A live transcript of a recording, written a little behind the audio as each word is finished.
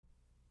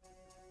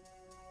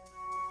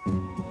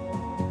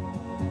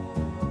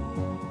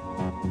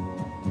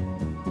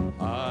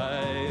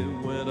I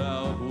went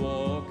out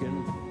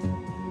walking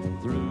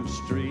through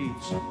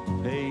streets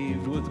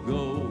paved with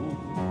gold,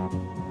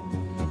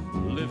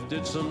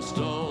 lifted some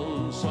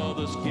stones, saw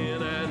the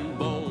skin and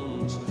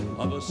bones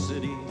of a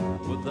city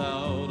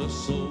without a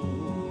soul.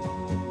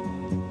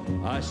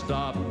 I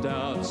stopped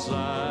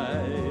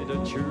outside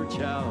a church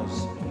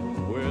house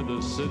where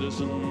the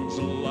citizens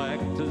like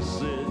to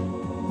sit.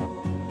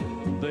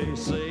 They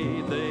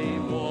say they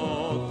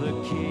want the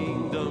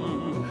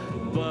kingdom,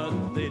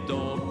 but they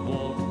don't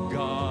want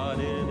God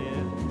in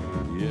it.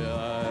 Yeah,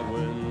 I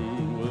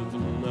went with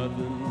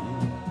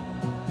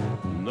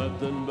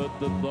nothing but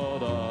the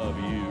thought of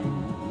you.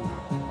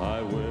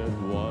 I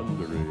went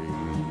wandering.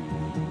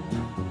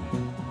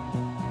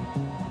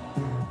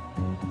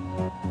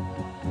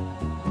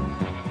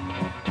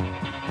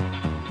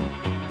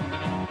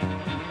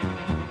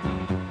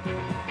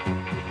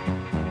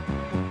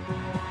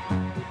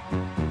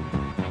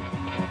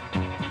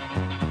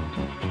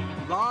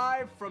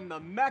 From the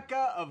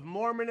Mecca of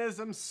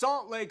Mormonism,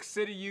 Salt Lake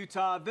City,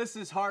 Utah, this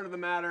is Heart of the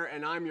Matter,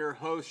 and I'm your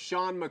host,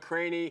 Sean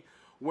McCraney,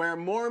 where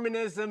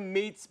Mormonism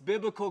meets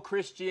biblical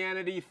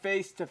Christianity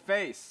face to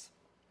face.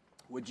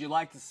 Would you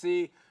like to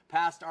see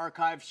past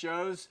archive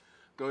shows?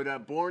 Go to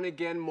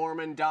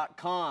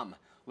bornagainmormon.com.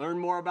 Learn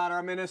more about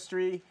our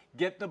ministry,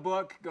 get the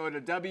book, go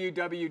to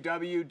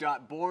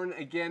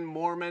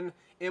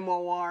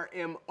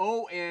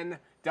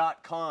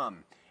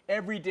www.bornagainmormon.com.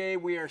 Every day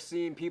we are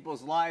seeing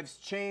people's lives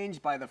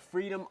changed by the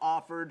freedom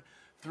offered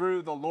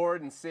through the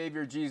Lord and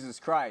Savior Jesus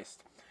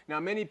Christ.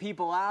 Now, many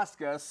people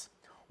ask us,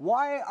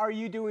 why are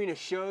you doing a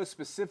show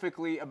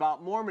specifically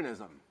about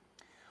Mormonism?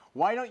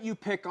 Why don't you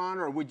pick on,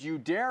 or would you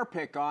dare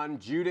pick on,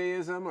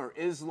 Judaism or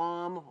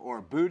Islam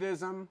or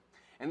Buddhism?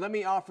 And let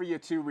me offer you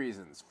two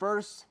reasons.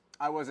 First,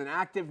 I was an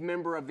active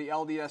member of the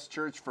LDS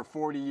Church for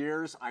 40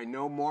 years. I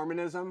know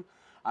Mormonism.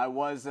 I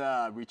was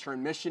a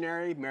returned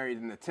missionary, married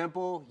in the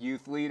temple,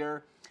 youth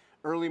leader,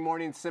 early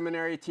morning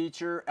seminary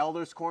teacher,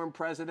 elders quorum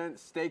president,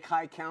 stake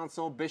high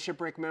council,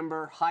 bishopric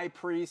member, high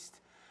priest.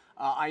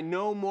 I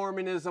know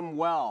Mormonism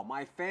well.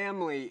 My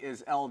family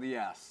is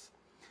LDS.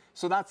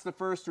 So that's the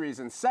first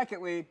reason.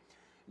 Secondly,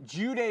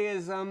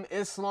 Judaism,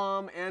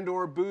 Islam, and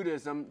or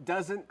Buddhism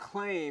doesn't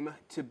claim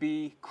to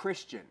be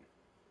Christian.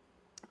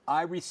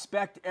 I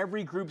respect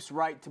every group's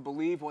right to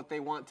believe what they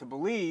want to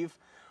believe.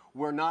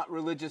 We're not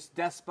religious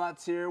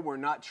despots here. We're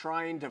not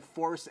trying to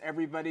force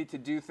everybody to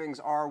do things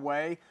our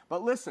way.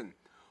 But listen,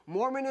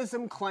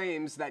 Mormonism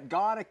claims that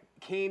God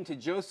came to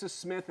Joseph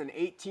Smith in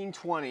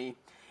 1820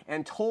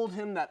 and told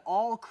him that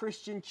all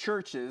Christian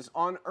churches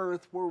on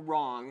earth were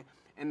wrong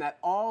and that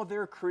all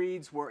their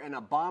creeds were an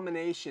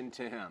abomination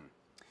to him.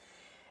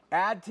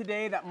 Add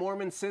today that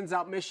Mormon sends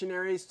out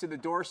missionaries to the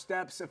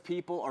doorsteps of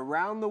people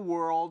around the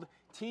world,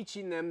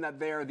 teaching them that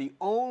they are the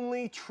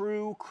only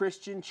true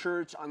Christian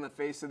church on the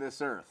face of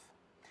this earth.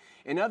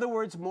 In other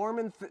words,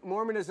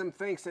 Mormonism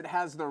thinks it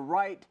has the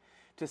right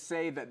to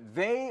say that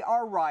they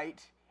are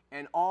right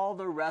and all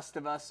the rest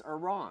of us are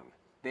wrong.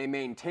 They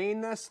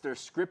maintain this, their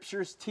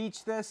scriptures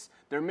teach this,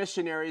 their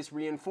missionaries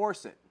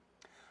reinforce it.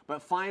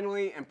 But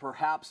finally, and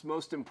perhaps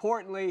most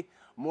importantly,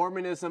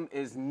 Mormonism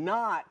is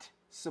not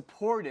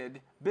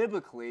supported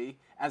biblically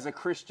as a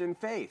Christian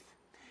faith.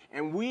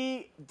 And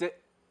we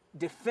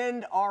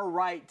defend our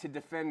right to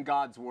defend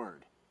God's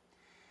word.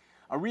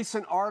 A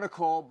recent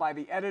article by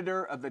the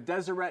editor of the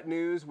Deseret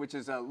News, which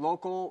is a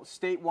local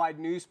statewide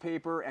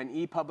newspaper and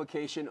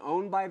e-publication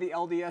owned by the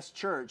LDS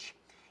Church,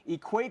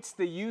 equates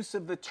the use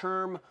of the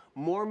term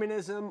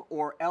Mormonism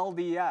or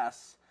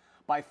LDS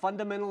by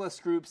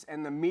fundamentalist groups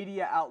and the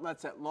media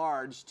outlets at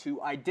large to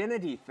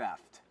identity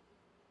theft.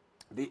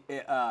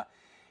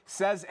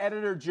 Says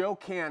editor Joe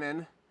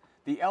Cannon,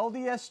 the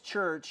LDS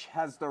Church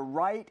has the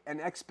right and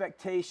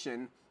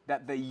expectation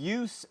that the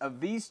use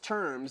of these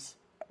terms,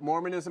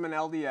 Mormonism and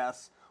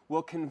LDS,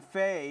 will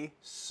convey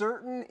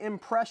certain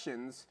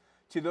impressions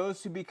to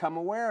those who become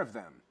aware of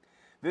them.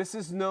 This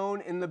is known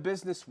in the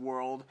business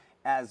world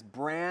as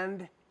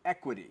brand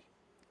equity,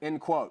 end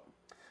quote.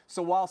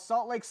 So while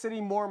Salt Lake City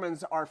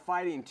Mormons are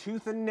fighting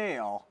tooth and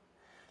nail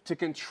to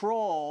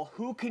control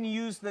who can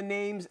use the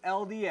names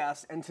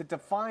LDS and to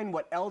define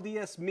what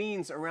LDS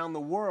means around the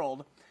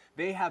world,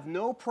 they have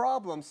no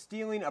problem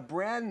stealing a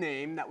brand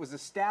name that was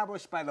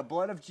established by the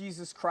blood of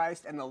Jesus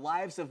Christ and the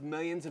lives of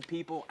millions of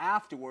people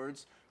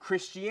afterwards,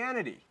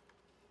 Christianity.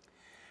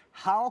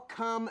 How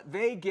come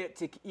they get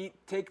to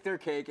take their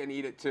cake and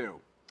eat it too?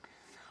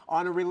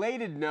 On a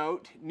related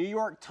note, New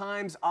York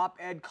Times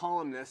op-ed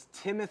columnist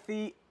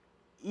Timothy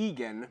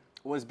Egan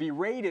was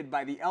berated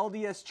by the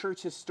LDS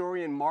Church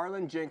historian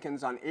Marlon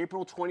Jenkins on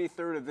April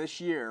 23rd of this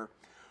year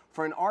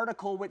for an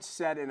article which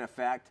said, in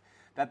effect,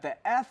 that the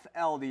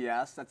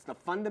FLDS, that's the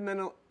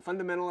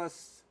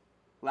Fundamentalist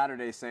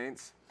Latter-day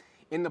Saints,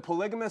 in the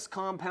polygamous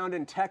compound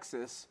in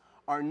Texas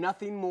are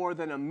nothing more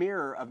than a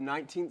mirror of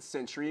 19th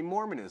century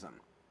Mormonism.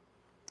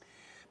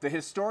 The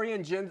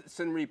historian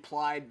Jensen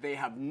replied, they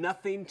have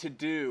nothing to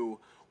do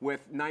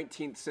with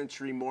 19th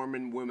century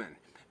Mormon women.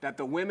 that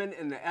the women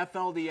in the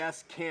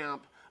FLDS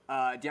camp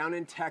down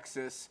in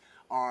Texas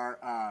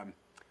are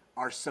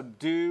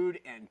subdued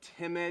and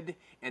timid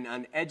and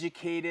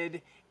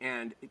uneducated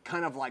and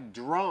kind of like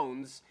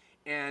drones,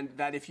 and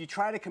that if you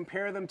try to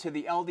compare them to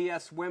the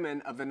LDS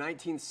women of the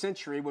 19th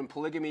century when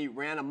polygamy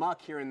ran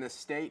amok here in this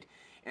state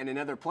and in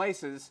other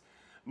places,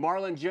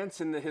 Marlin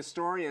Jensen, the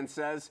historian,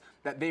 says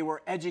that they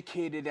were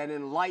educated and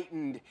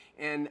enlightened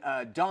and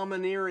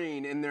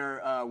domineering in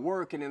their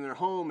work and in their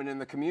home and in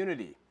the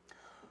community.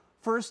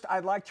 First,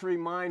 I'd like to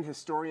remind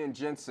historian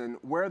Jensen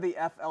where the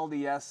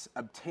FLDS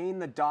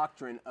obtained the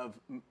doctrine of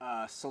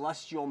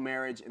celestial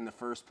marriage in the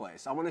first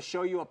place. I want to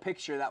show you a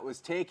picture that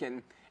was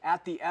taken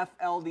at the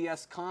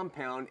FLDS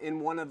compound in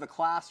one of the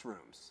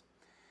classrooms.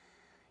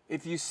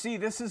 If you see,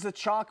 this is a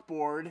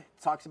chalkboard. It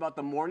talks about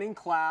the morning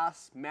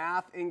class,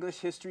 math, English,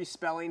 history,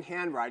 spelling,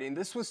 handwriting.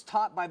 This was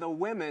taught by the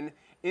women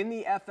in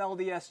the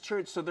FLDS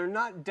church, so they're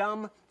not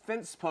dumb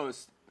fence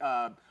posts,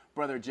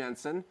 Brother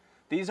Jensen.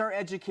 These are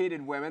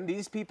educated women.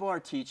 These people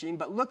are teaching,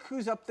 but look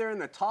who's up there in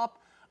the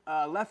top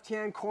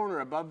left-hand corner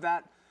above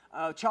that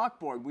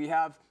chalkboard. We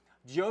have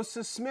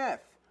Joseph Smith,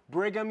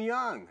 Brigham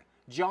Young,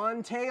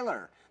 John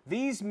Taylor.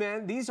 These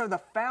men, these are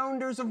the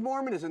founders of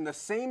Mormonism, the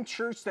same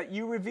church that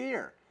you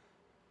revere.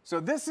 So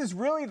this is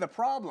really the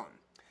problem.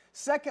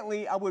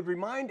 Secondly, I would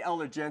remind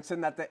Elder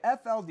Jensen that the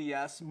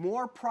FLDS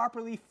more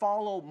properly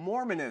follow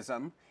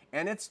Mormonism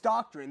and its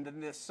doctrine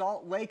than the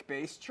Salt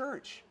Lake-based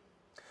church.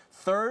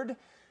 Third,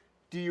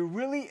 do you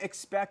really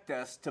expect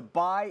us to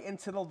buy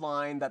into the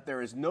line that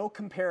there is no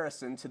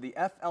comparison to the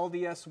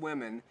FLDS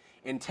women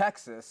in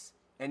Texas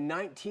and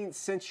 19th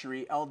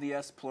century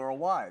LDS plural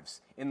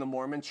wives in the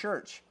Mormon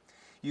church?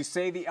 You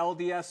say the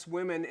LDS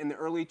women in the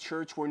early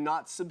church were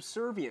not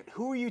subservient.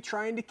 Who are you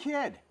trying to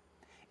kid?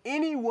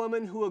 Any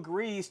woman who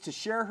agrees to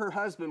share her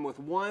husband with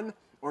 1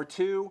 or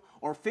 2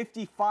 or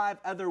 55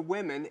 other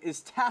women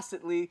is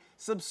tacitly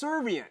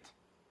subservient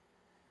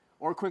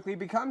or quickly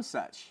becomes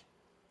such.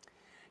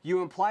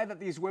 You imply that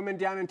these women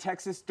down in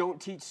Texas don't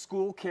teach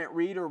school, can't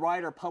read or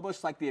write or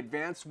publish like the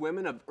advanced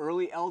women of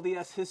early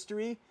LDS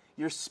history?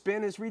 Your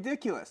spin is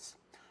ridiculous.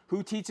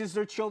 Who teaches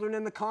their children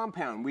in the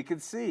compound? We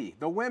could see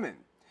the women.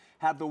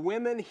 Have the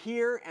women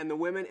here and the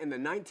women in the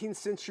 19th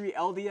century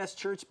LDS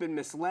church been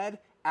misled?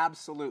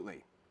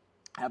 Absolutely.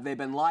 Have they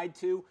been lied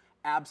to?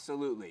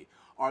 Absolutely.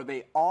 Are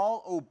they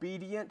all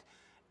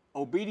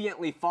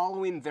obediently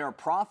following their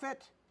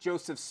prophet,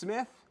 Joseph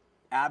Smith?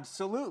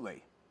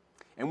 Absolutely.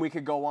 And we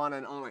could go on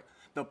and on.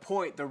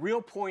 The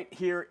real point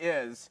here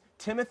is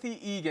Timothy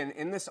Egan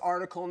in this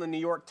article in the New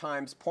York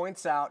Times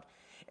points out,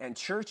 and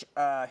church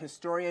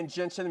historian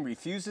Jensen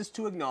refuses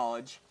to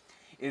acknowledge,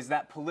 is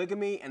that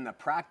polygamy and the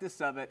practice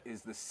of it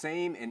is the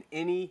same in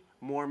any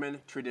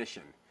Mormon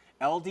tradition.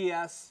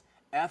 LDS,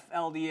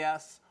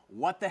 FLDS,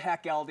 what the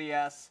heck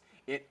LDS,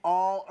 it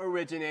all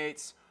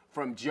originates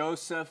from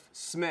Joseph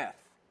Smith,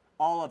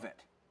 all of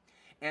it.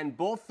 And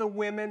both the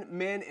women,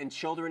 men, and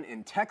children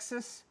in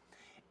Texas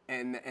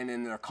and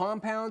in their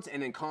compounds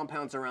and in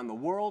compounds around the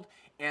world,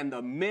 and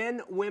the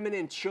men, women,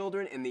 and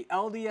children in the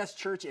LDS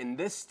church in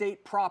this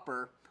state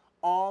proper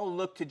all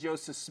look to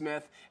Joseph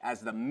Smith as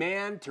the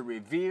man to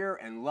revere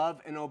and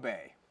love and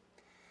obey.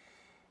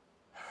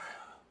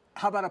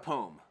 How about a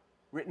poem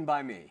written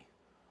by me?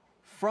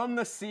 From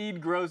the seed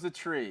grows a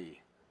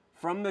tree.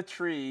 From the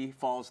tree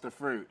falls the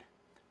fruit.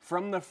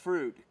 From the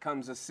fruit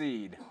comes a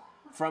seed.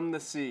 From the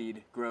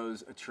seed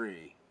grows a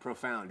tree.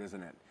 Profound,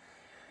 isn't it?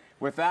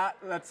 With that,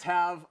 let's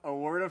have a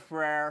word of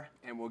prayer,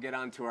 and we'll get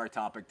on to our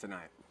topic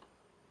tonight.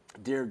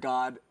 Dear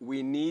God,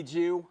 we need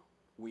you.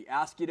 We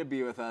ask you to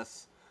be with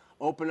us.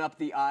 Open up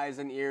the eyes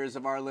and ears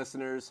of our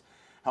listeners.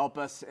 Help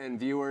us, and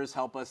viewers,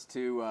 help us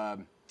to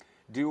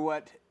do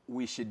what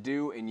we should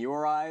do in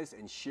your eyes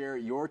and share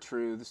your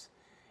truths.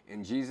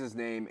 In Jesus'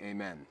 name,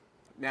 amen.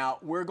 Now,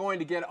 we're going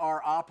to get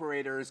our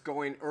operators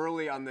going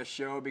early on this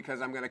show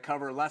because I'm going to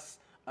cover less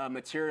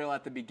material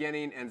at the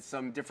beginning and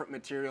some different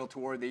material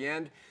toward the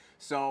end.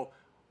 So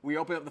we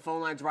open up the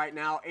phone lines right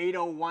now,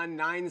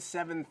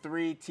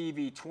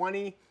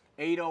 801-973-TV20.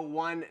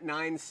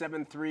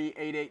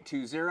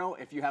 801-973-8820.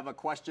 If you have a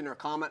question or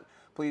comment,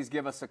 please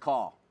give us a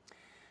call.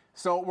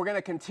 So we're going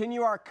to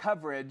continue our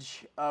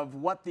coverage of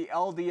what the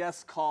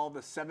LDS call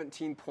the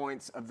 17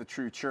 points of the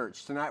true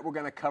church. Tonight we're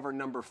going to cover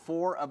number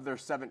 4 of their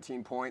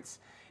 17 points,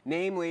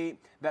 namely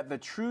that the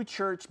true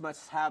church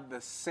must have the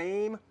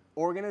same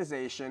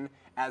organization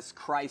as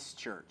Christ's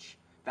church.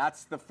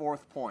 That's the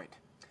 4th point.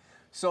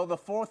 So the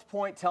 4th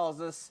point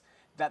tells us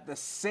that the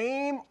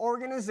same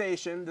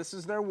organization, this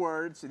is their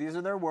words, these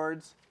are their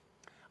words,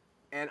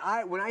 and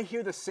when I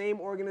hear the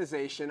same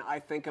organization, I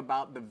think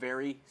about the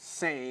very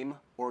same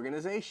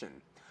organization.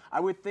 I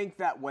would think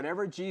that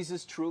whatever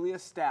Jesus truly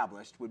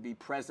established would be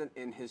present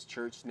in his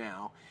church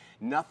now,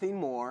 nothing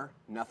more,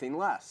 nothing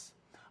less.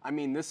 I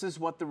mean, this is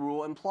what the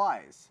rule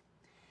implies.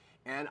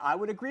 And I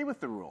would agree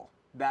with the rule,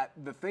 that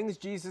the things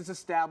Jesus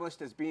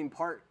established as being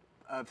part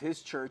of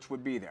his church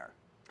would be there.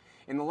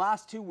 In the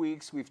last 2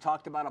 weeks, we've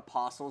talked about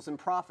apostles and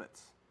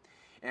prophets.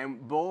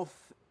 And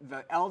both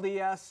the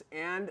LDS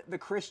and the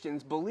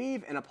Christians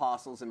believe in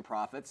apostles and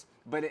prophets,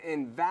 but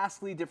in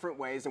vastly different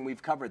ways, and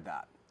we've covered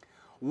that.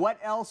 What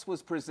else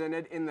was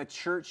presented in the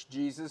church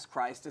Jesus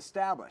Christ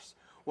established?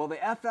 Well, the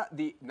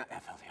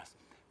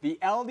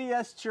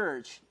LDS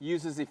Church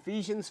uses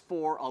Ephesians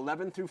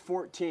 4:11 through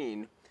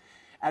 14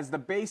 as the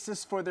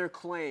basis for their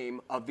claim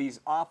of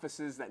these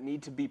offices that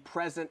need to be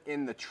present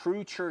in the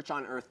true church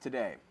on earth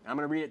today. I'm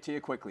going to read it to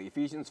you quickly.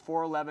 Ephesians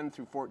 4:11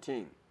 through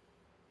 14.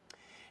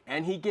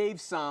 And he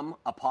gave some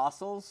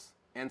apostles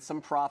and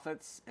some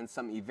prophets and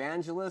some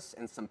evangelists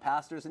and some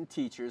pastors and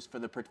teachers for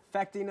the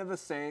perfecting of the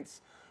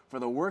saints, for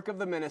the work of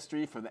the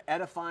ministry, for the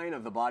edifying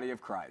of the body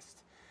of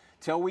Christ,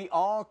 till we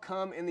all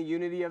come in the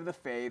unity of the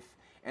faith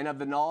and of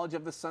the knowledge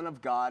of the Son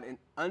of God, and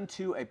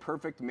unto a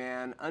perfect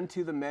man,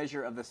 unto the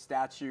measure of the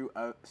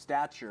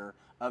stature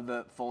of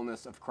the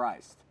fullness of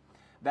Christ,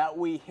 that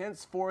we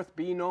henceforth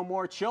be no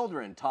more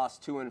children,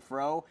 tossed to and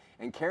fro,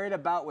 and carried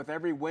about with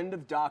every wind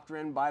of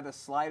doctrine by the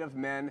sleight of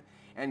men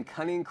and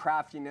cunning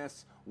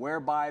craftiness,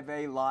 whereby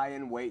they lie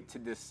in wait to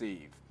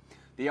deceive.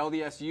 The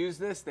LDS use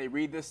this. They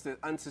read this to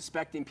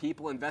unsuspecting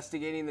people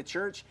investigating the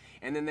church,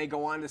 and then they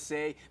go on to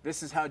say,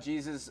 this is how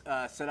Jesus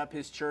set up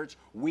his church.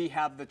 We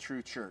have the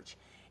true church.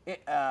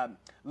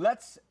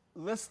 Let's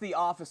list the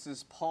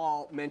offices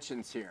Paul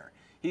mentions here.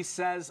 He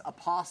says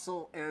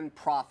apostle and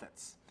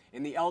prophets.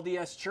 In the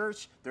LDS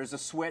church, there's a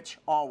switch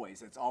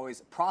always. It's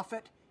always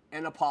prophet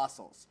and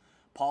apostles.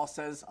 Paul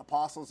says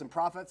apostles and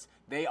prophets,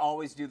 they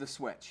always do the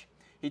switch.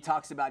 He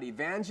talks about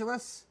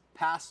evangelists,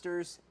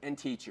 pastors, and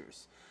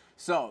teachers.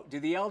 So, do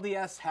the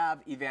LDS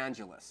have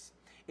evangelists?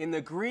 In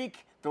the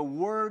Greek, the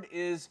word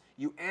is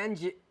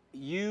euangelistes,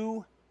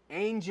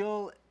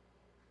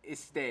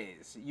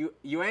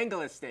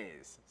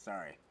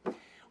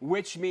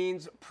 which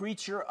means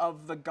preacher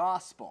of the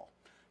gospel.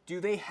 Do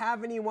they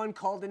have anyone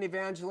called an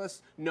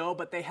evangelist? No,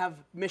 but they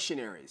have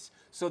missionaries.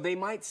 So they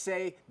might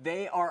say,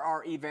 they are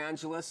our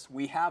evangelists,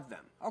 we have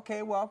them.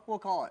 Okay, well, we'll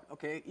call it,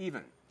 okay,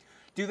 even.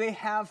 Do they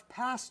have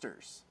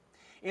pastors?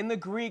 In the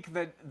Greek,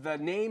 the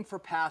name for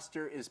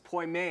pastor is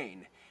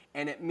poimen,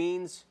 and it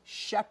means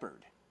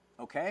shepherd,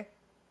 okay?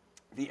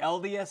 The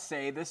LDS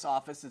say this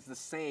office is the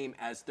same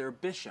as their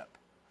bishop,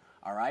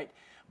 all right?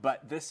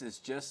 But this is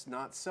just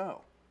not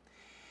so.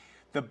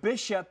 The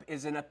bishop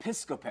is an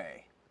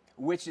episcope,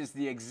 which is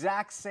the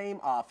exact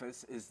same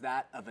office as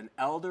that of an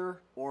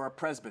elder or a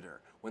presbyter.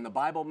 When the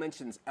Bible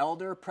mentions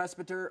elder,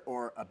 presbyter,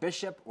 or a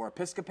bishop or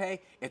episcope,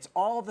 it's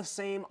all the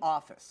same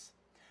office.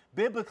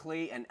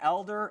 Biblically, an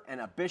elder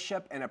and a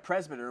bishop and a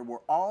presbyter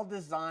were all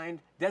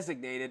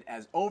designated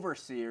as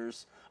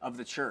overseers of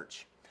the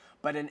church.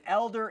 But an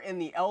elder in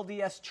the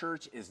LDS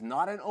church is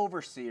not an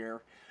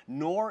overseer,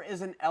 nor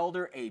is an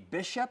elder a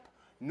bishop,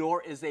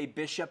 nor is a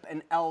bishop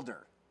an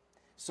elder.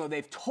 So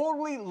they've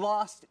totally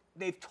lost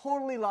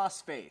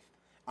faith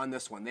on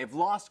this one. They've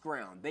lost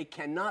ground. They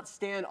cannot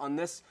stand on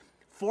this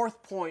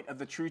fourth point of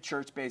the true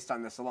church based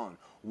on this alone.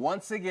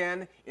 Once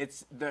again,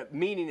 the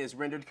meaning is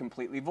rendered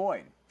completely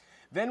void.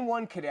 Then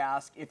one could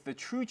ask, if the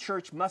true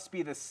church must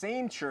be the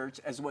same church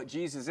as what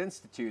Jesus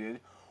instituted,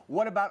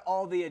 what about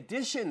all the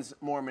additions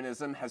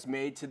Mormonism has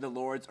made to the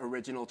Lord's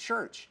original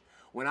church?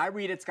 When I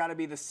read it's got to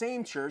be the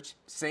same church,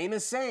 same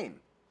is same.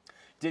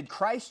 Did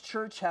Christ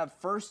Church have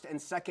first and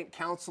second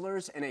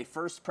counselors and a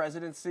first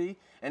presidency,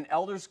 an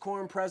elders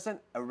quorum president,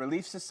 a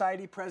relief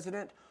society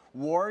president,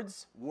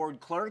 wards, ward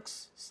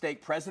clerks,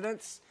 stake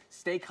presidents,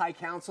 stake high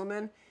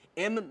councilmen,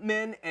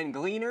 M-men and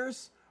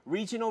gleaners,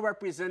 regional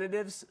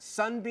representatives,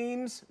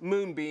 sunbeams,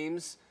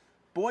 moonbeams,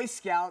 Boy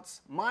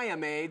Scouts, Maya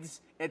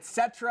maids,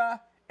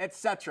 etc.,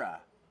 etc.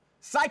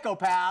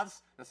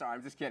 Psychopaths. No, sorry,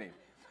 I'm just kidding.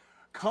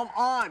 Come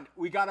on,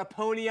 we got to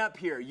pony up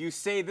here. You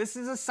say this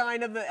is a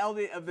sign of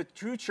the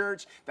true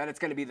church, that it's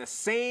going to be the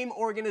same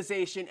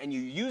organization, and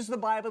you use the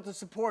Bible to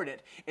support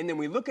it. And then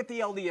we look at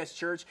the LDS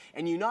church,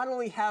 and you not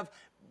only have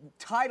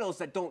titles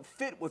that don't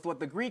fit with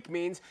what the Greek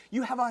means,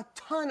 you have a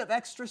ton of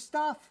extra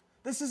stuff.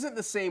 This isn't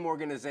the same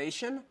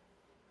organization.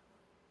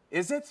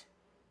 Is it?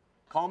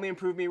 Call me and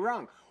prove me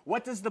wrong.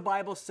 What does the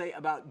Bible say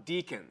about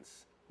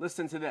deacons?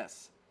 Listen to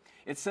this.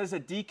 It says a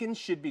deacon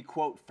should be,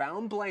 quote,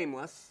 found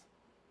blameless,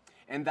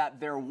 and that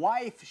their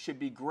wife should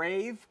be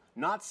grave,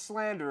 not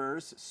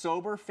slanderers,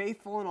 sober,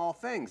 faithful in all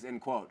things,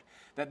 end quote.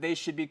 That they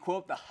should be,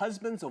 quote, the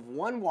husbands of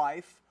one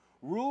wife,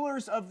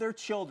 rulers of their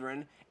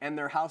children and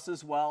their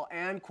houses well,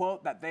 and,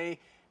 quote, that they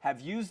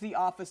have used the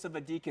office of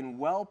a deacon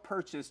well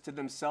purchased to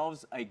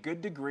themselves a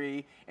good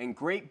degree and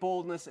great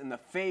boldness in the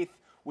faith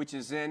which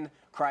is in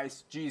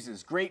Christ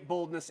Jesus. Great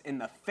boldness in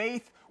the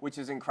faith which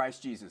is in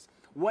Christ Jesus.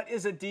 What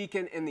is a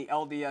deacon in the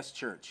LDS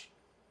church?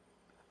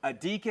 A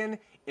deacon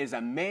is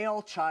a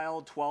male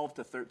child 12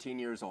 to 13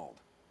 years old.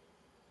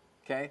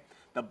 Okay?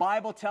 The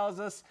Bible tells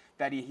us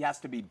that he has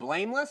to be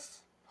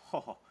blameless,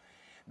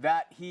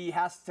 that he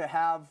has to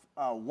have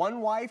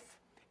one wife,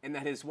 and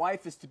that his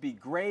wife is to be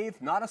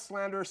grave, not a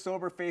slanderer,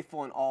 sober,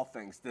 faithful in all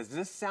things. Does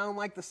this sound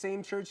like the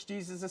same church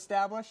Jesus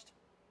established?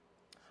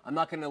 I'm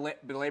not going to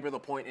belabor the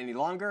point any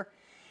longer.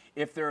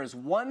 If there is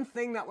one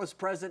thing that was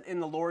present in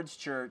the Lord's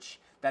church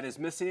that is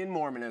missing in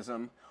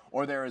Mormonism,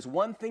 or there is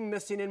one thing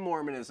missing in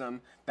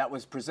Mormonism that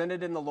was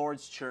presented in the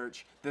Lord's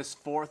church, this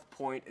fourth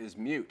point is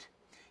mute.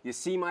 You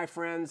see, my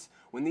friends,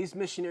 when these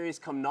missionaries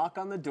come knock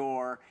on the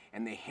door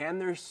and they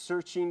hand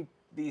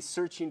these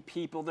searching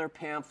people their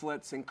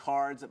pamphlets and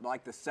cards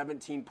like the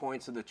 17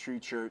 points of the true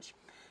church,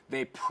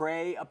 they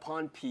prey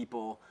upon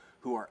people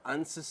who are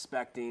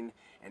unsuspecting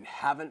and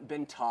haven't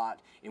been taught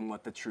in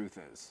what the truth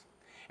is.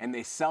 And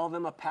they sell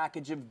them a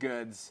package of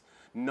goods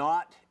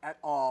not at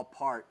all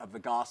part of the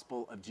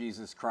gospel of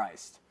Jesus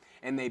Christ.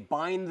 And they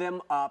bind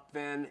them up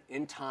then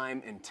in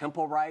time in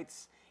temple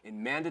rites,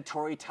 in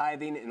mandatory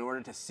tithing in order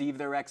to receive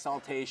their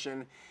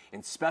exaltation,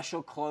 in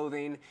special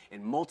clothing,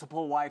 in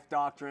multiple wife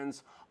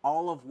doctrines,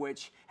 all of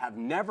which have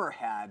never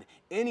had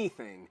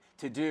anything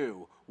to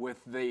do with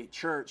the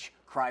church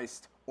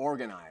Christ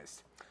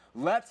organized.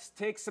 Let's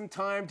take some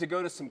time to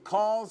go to some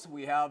calls.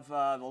 We have,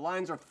 the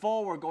lines are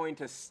full. We're going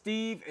to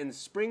Steve in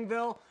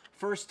Springville.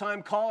 First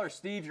time caller.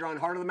 Steve, you're on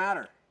Heart of the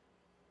Matter.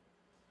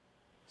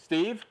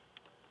 Steve?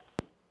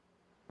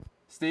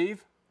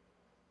 Steve?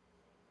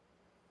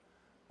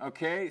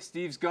 Okay,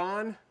 Steve's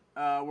gone.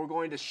 We're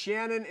going to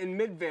Shannon in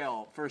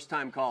Midvale, first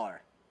time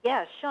caller.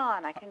 Yes,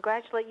 Sean, I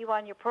congratulate you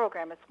on your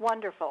program. It's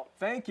wonderful.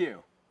 Thank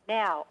you.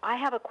 Now, I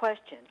have a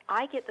question.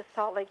 I get the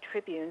Salt Lake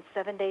Tribune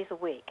 7 days a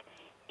week.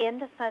 In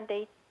the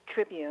Sunday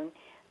Tribune,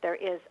 there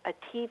is a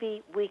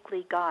TV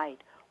weekly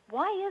guide.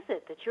 Why is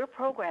it that your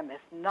program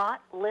is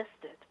not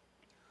listed?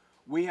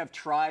 We have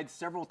tried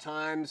several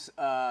times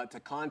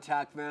to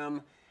contact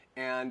them,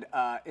 and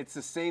it's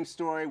the same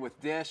story with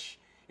Dish.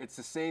 It's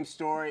the same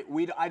story.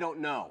 I don't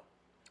know.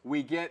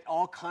 We get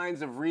all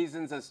kinds of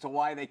reasons as to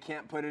why they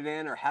can't put it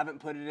in or haven't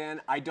put it in.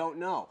 I don't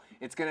know.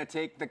 It's going to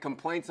take the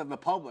complaints of the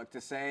public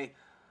to say,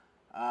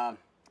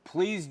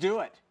 please do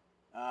it.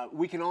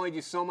 We can only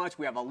do so much.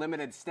 We have a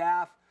limited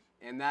staff,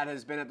 and that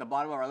has been at the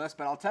bottom of our list.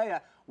 But I'll tell you,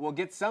 we'll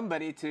get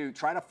somebody to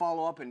try to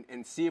follow up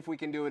and see if we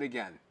can do it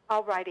again.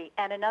 All righty.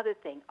 And another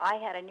thing, I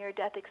had a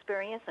near-death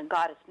experience, and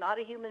God is not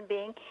a human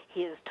being.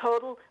 He is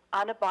total,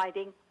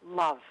 unabiding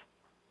love.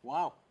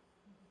 Wow.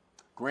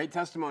 Great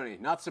testimony.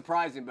 Not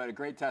surprising, but a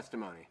great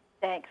testimony.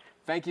 Thanks.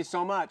 Thank you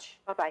so much.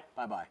 Bye-bye.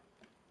 Bye-bye.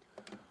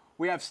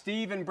 We have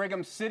Steve in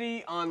Brigham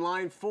City on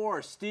line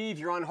 4. Steve,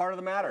 you're on Heart of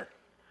the Matter.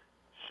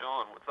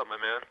 Sean, what's up, my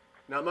man?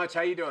 Not much.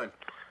 How you doing?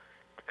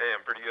 Hey,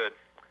 I'm pretty good.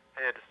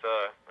 Hey,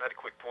 I had a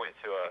quick point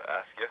to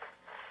ask you.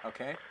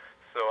 Okay.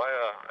 So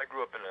I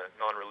grew up in a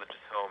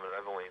non-religious home, and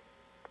I've only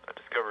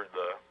discovered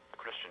the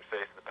Christian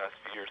faith in the past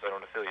few years. I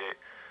don't affiliate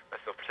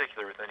myself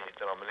particularly with any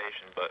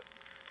denomination, but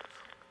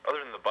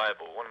other than the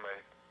Bible, one of my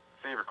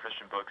favorite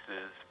Christian books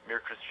is Mere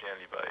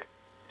Christianity by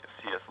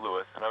C.S.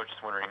 Lewis, and I was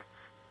just wondering,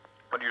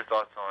 what are your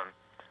thoughts on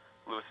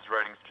Lewis's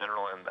writings in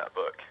general and that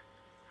book?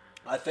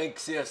 I think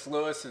C.S.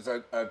 Lewis is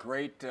a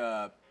great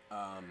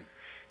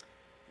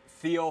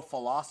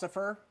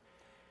theo-philosopher,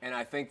 and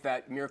I think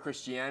that Mere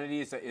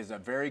Christianity is a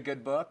very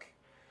good book.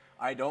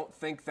 I don't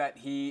think that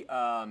he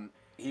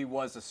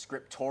was a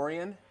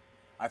scriptorian.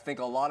 I think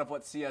a lot of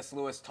what C.S.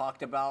 Lewis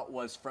talked about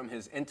was from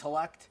his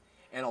intellect,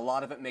 and a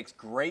lot of it makes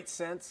great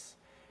sense.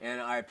 And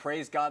I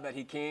praise God that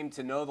he came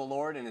to know the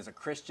Lord and is a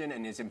Christian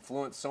and has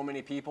influenced so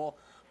many people.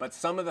 But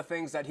some of the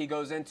things that he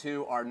goes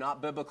into are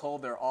not biblical.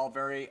 They're all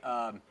very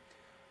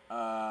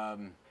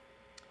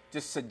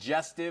just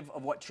suggestive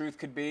of what truth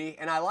could be.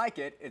 And I like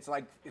it. It's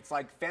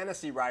like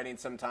fantasy writing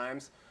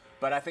sometimes.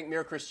 But I think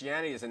Mere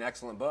Christianity is an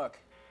excellent book.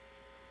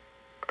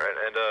 All right,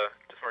 and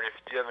just wondering,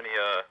 do you have any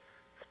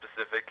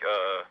specific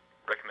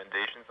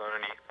recommendations on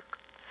any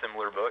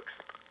similar books?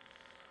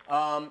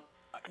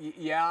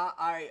 Yeah,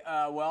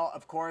 well,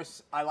 of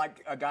course, I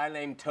like a guy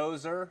named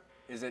Tozer.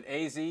 Is it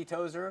A.Z.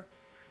 Tozer?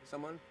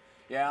 Someone?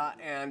 Yeah,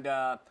 and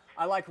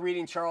I like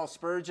reading Charles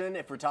Spurgeon,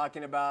 if we're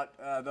talking about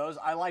those.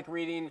 I like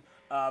reading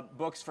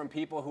books from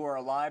people who are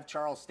alive.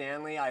 Charles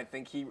Stanley, I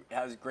think he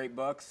has great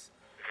books.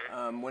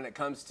 When it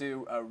comes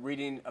to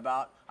reading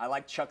about, I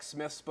like Chuck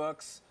Smith's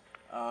books,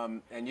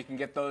 and you can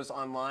get those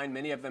online,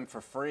 many of them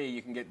for free.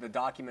 You can get the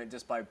document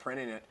just by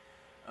printing it.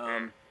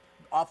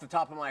 Off the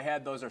top of my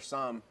head, those are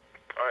some.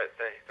 All right,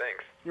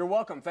 thanks. You're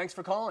welcome. Thanks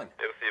for calling.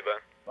 Yeah, we'll see you, bud.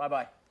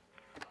 Bye-bye.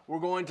 We're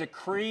going to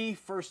Cree,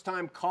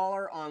 first-time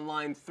caller on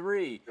line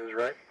 3. This is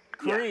right?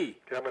 Cree. Yeah.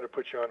 Okay, I'm going to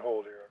put you on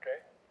hold here,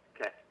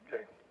 okay?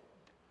 Okay.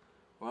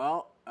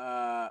 Well,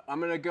 I'm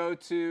going to go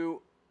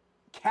to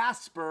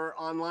Casper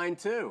on line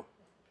 2.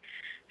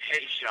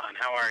 Hey, Sean,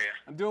 how are you?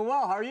 I'm doing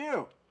well. How are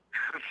you?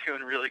 I'm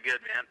doing really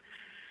good, man.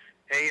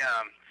 Hey,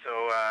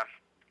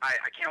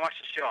 I can't watch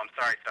the show. I'm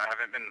sorry, so I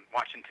haven't been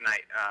watching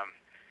tonight.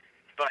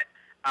 But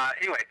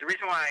anyway, the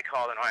reason why I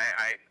called and why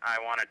I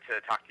wanted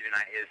to talk to you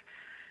tonight is,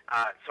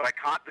 so I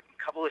caught the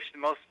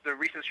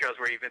recent shows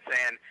where you've been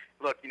saying,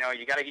 look, you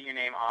got to get your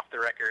name off the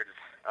records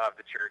of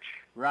the church.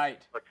 Right.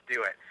 Let's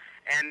do it.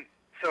 And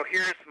so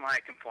here's my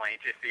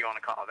complaint, if you want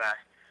to call it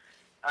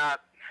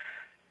that.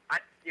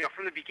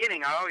 From the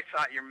beginning, I always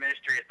thought of your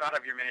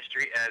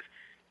ministry as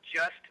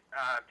just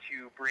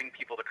to bring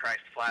people to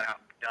Christ, flat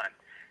out done.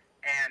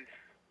 And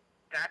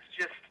that's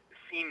just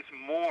seems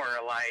more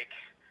like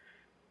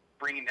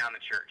bringing down the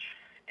church.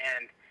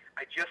 And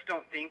I just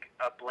don't think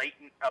a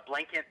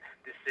blanket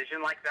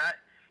decision like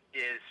that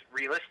is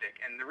realistic.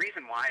 And the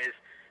reason why is,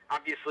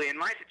 obviously, in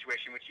my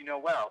situation, which you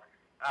know well,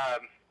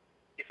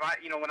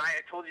 when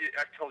I've told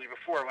you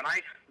before, when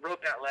I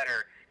wrote that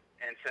letter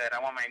and said I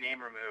want my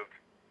name removed,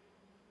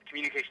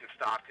 communication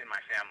stopped in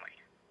my family.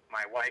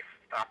 My wife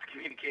stopped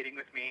communicating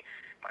with me.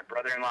 My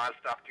brother-in-law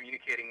stopped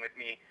communicating with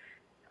me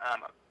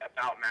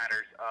about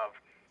matters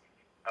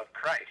of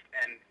Christ.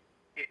 And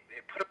it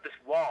put up this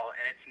wall,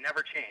 and it's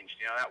never changed.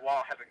 That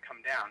wall hasn't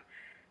come down,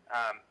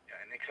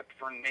 except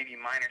for maybe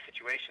minor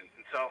situations.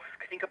 And so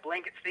I think a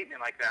blanket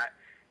statement like that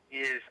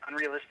is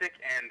unrealistic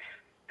and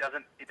I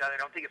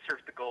don't think it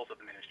serves the goals of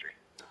the ministry.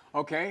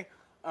 Okay.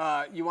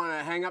 You want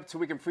to hang up so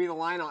we can free the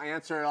line? I'll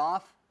answer it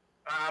off.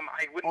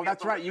 I wouldn't. Oh,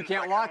 that's right. You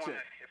can't watch it.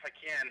 If I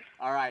can.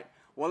 All right.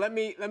 Well, let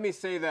me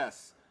say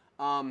this.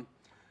 The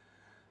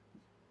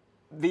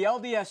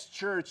LDS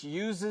Church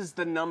uses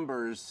the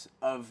numbers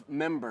of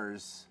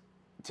members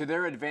to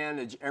their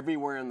advantage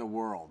everywhere in the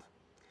world.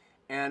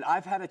 And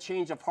I've had a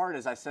change of heart,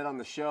 as I said on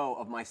the show,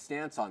 of my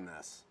stance on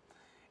this.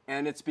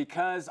 And it's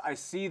because I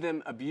see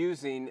them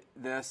abusing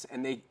this,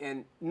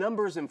 and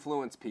numbers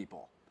influence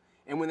people.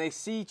 And when they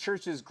see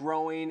churches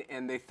growing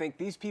and they think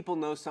these people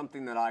know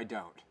something that I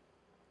don't.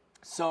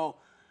 So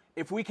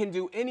if we can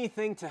do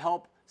anything to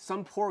help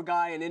some poor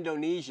guy in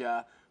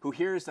Indonesia who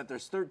hears that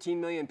there's 13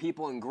 million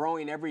people and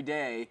growing every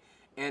day,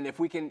 and if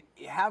we can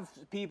have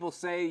people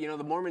say,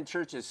 the Mormon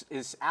church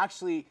is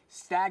actually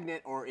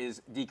stagnant or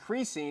is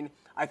decreasing,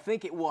 I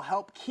think it will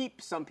help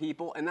keep some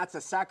people, and that's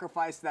a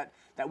sacrifice that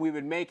we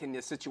would make in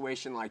a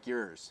situation like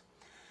yours.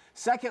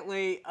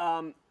 Secondly,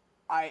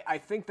 I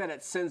think that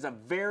it sends a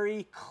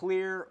very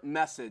clear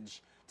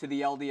message to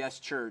the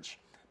LDS church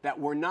that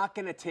we're not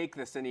going to take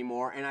this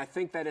anymore, and I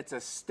think that it's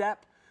a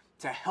step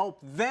to help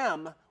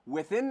them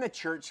within the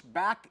church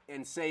back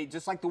and say,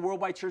 just like the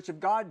Worldwide Church of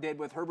God did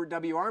with Herbert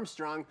W.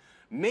 Armstrong,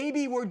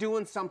 maybe we're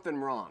doing something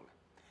wrong.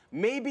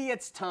 Maybe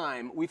it's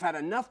time. We've had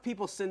enough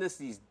people send us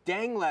these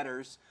dang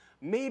letters.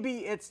 Maybe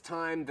it's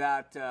time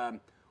that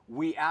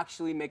we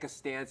actually make a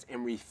stance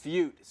and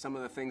refute some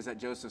of the things that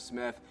Joseph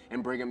Smith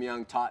and Brigham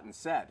Young taught and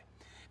said.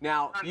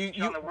 Now,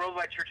 John, the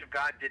Worldwide Church of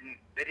God didn't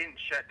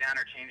shut down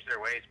or change their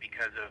ways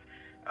because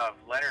of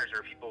letters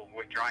or people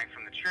withdrawing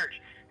from the church.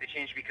 They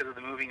changed because of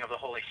the moving of the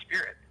Holy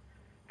Spirit.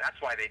 That's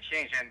why they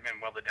changed, and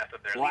the death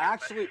of their leader.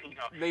 Actually,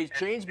 they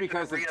changed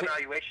because of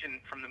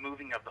reevaluation from the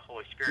moving of the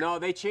Holy Spirit. No,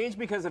 they changed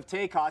because of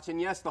Takeoch, and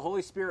yes, the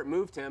Holy Spirit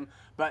moved him,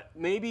 but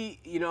maybe,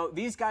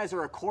 these guys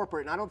are a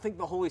corporate, and I don't think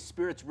the Holy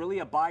Spirit's really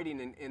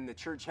abiding in the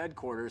church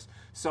headquarters,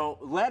 so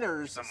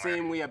letters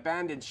saying we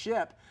abandoned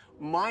ship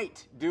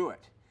might do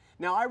it.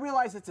 Now, I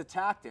realize it's a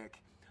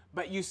tactic,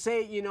 but you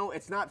say,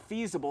 it's not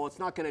feasible, it's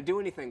not going to do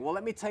anything. Well,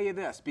 let me tell you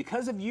this.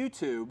 Because of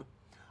YouTube,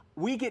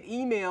 we get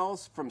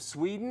emails from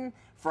Sweden,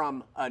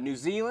 from New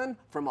Zealand,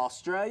 from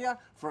Australia,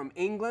 from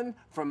England,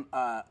 from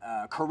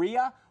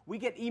Korea. We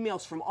get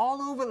emails from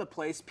all over the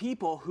place,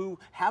 people who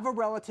have a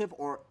relative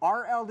or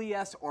are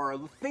LDS or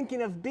are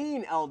thinking of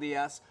being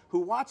LDS who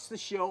watch the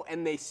show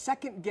and they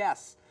second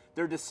guess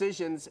their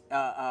decisions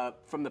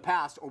from the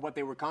past or what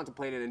they were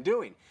contemplating and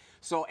doing.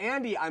 So,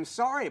 Andy, I'm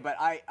sorry, but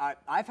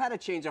I've had a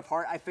change of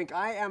heart. I think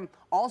I am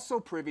also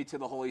privy to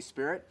the Holy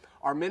Spirit.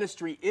 Our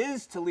ministry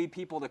is to lead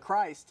people to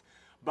Christ,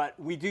 but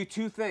we do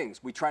two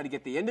things. We try to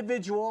get the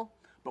individual,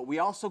 but we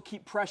also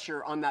keep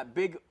pressure on that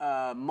big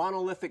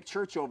monolithic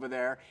church over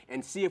there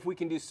and see if we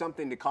can do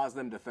something to cause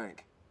them to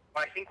think.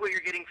 Well, I think what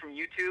you're getting from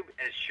YouTube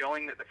is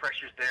showing that the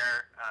pressure's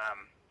there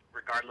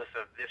regardless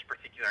of this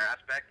particular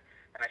aspect.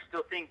 And I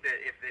still think that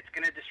if it's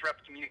going to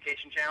disrupt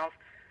communication channels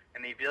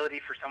and the ability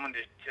for someone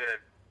to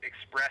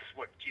express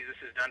what Jesus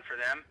has done for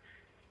them,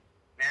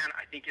 man,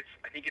 I think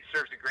it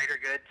serves a greater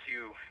good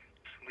to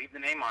leave the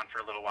name on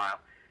for a little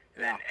while,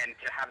 and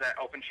to have that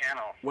open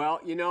channel. Well,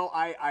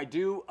 I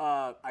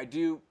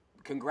do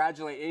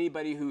congratulate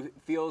anybody who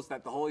feels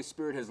that the Holy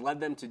Spirit has led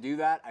them to do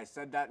that. I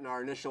said that in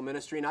our initial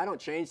ministry, and I don't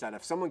change that.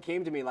 If someone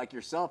came to me like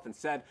yourself and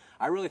said,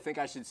 I really think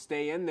I should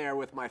stay in there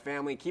with my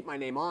family and keep my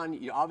name on,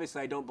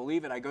 obviously I don't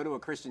believe it. I go to a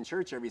Christian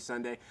church every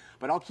Sunday,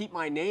 but I'll keep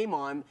my name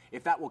on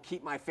if that will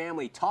keep my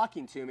family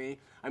talking to me.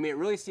 I mean, it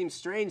really seems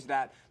strange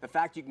that the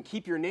fact you can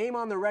keep your name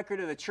on the record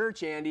of the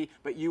church, Andy,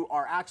 but you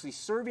are actually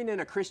serving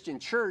in a Christian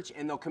church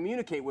and they'll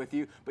communicate with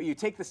you, but you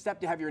take the step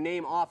to have your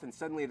name off and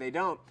suddenly they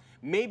don't.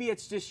 Maybe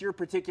it's just your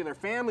particular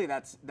family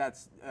that's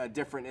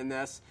different in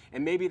this,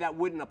 and maybe that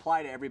wouldn't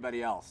apply to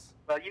everybody else.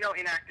 Well,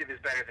 inactive is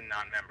better than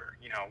non-member.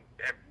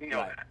 We know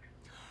right. that.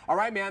 All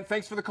right, man.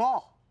 Thanks for the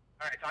call.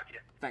 All right, talk to you.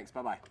 Thanks.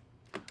 Bye-bye.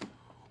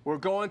 We're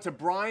going to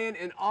Brian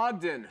in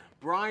Ogden.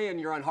 Brian,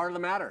 you're on Heart of the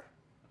Matter.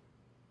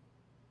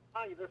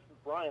 Hi, this is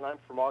Brian. I'm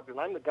from Ogden.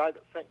 I'm the guy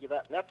that sent you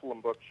that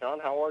Nephilim book, Sean.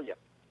 How are you?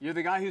 You're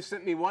the guy who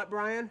sent me what,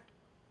 Brian?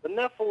 The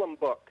Nephilim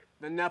book.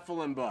 The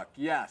Nephilim book,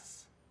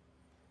 yes.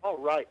 All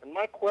right. And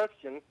my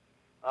question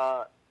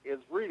is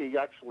really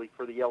actually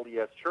for the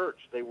LDS Church.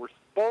 They were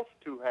supposed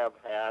to have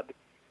had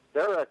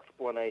their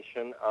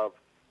explanation of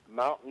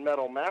Mountain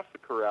Meadow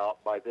Massacre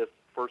out by this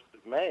 1st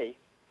of May.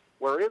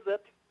 Where is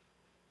it?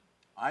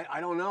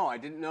 I don't know. I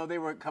didn't know they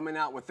were coming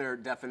out with their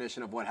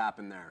definition of what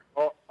happened there.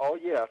 Oh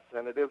yes,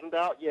 and it isn't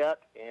out yet,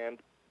 and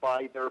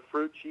by their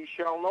fruits ye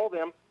shall know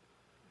them.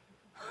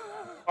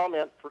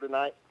 Comment for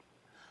tonight.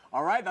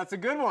 All right, that's a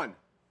good one.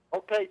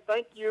 Okay,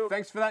 thank you.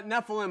 Thanks for that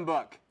Nephilim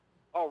book.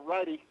 All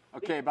righty.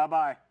 Okay,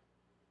 bye-bye.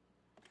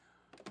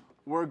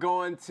 We're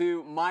going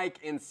to Mike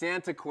in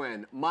Santa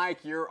Quin.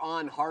 Mike, you're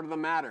on Heart of the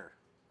Matter.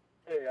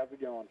 Hey, how's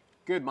it going?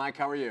 Good, Mike.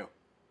 How are you?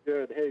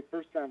 Good. Hey,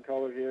 first-time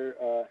caller here.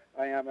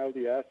 I am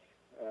LDS.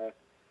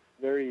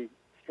 Very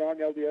strong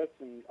LDS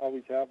and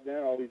always have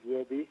been, always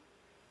will be.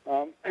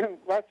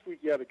 Last week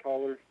you had a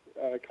caller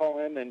call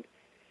in, and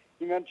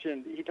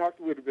he talked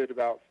a little bit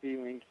about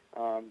feeling.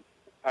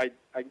 I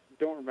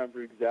don't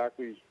remember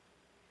exactly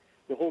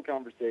the whole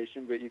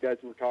conversation, but you guys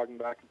were talking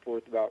back and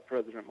forth about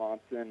President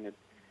Monson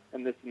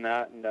and this and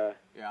that, and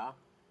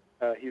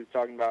he was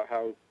talking about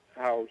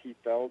how he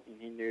felt, and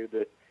he knew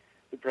that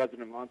the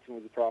President Monson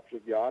was a prophet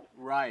of God.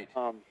 Right.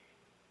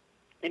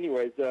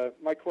 Anyways,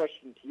 my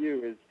question to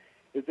you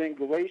is in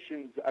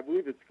Galatians, I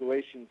believe it's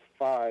Galatians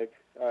 5,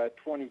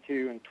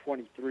 22 and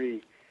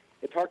 23,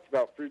 it talks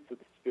about fruits of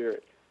the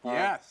Spirit.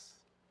 Yes.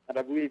 And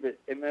I believe it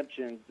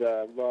mentions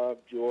love,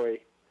 joy,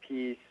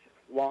 peace,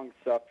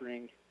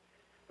 long-suffering.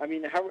 I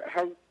mean,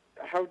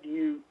 how do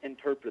you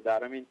interpret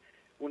that? I mean,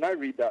 when I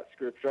read that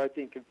scripture, I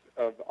think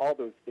of all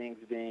those things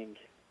being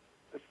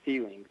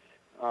feelings.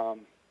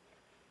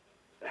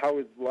 How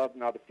is love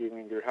not a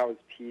feeling, or how is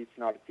peace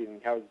not a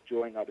feeling? How is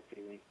joy not a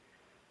feeling?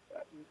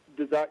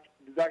 Does that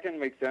kind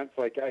of make sense?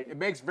 It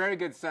makes very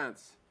good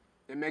sense.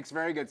 It makes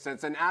very good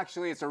sense. And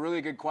actually, it's a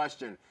really good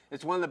question.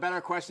 It's one of the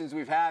better questions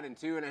we've had in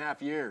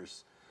 2.5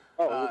 years.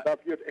 Oh, well,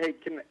 that's good. Hey,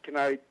 can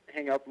I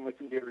hang up and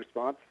listen to your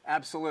response?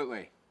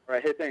 Absolutely. All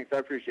right. Hey, thanks. I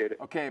appreciate it.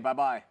 Okay,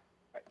 bye-bye.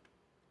 Bye.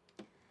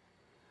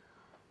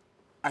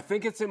 I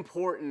think it's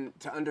important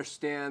to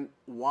understand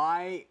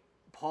why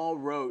Paul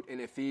wrote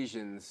in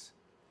Ephesians,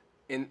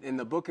 in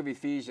the book of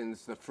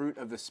Ephesians, the fruit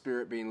of the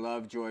Spirit being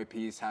love, joy,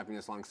 peace,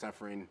 happiness,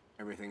 long-suffering,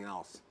 everything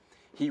else.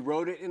 He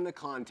wrote it in the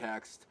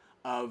context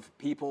of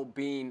people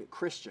being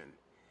Christian,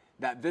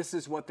 that this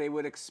is what they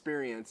would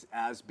experience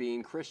as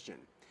being Christian.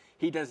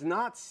 He does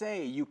not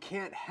say you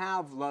can't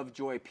have love,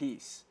 joy,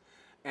 peace,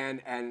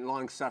 and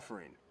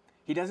long-suffering.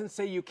 He doesn't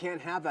say you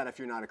can't have that if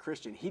you're not a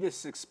Christian. He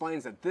just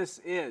explains that this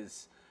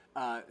is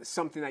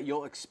something that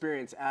you'll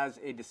experience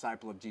as a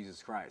disciple of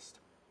Jesus Christ.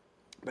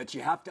 But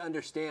you have to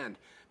understand,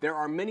 there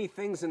are many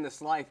things in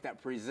this life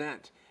that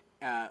present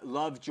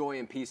love, joy,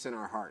 and peace in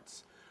our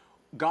hearts.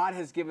 God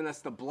has given us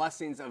the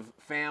blessings of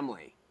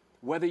family,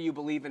 whether you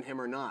believe in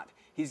Him or not.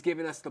 He's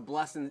given us the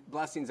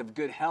blessings of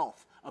good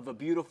health, of a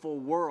beautiful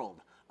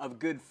world, of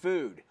good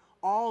food.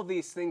 All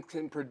these things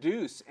can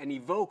produce and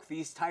evoke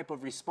these type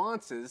of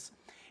responses.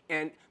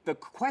 And the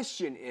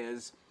question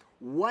is,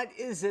 what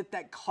is it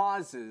that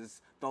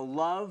causes the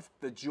love,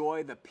 the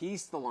joy, the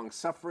peace, the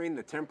long-suffering,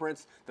 the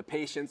temperance, the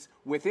patience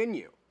within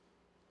you?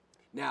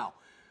 Now,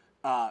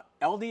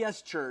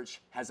 LDS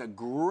Church has a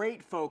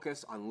great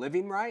focus on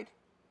living right,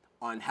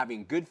 on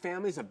having good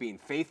families, of being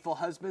faithful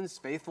husbands,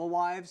 faithful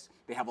wives.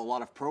 They have a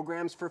lot of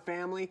programs for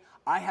family.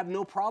 I have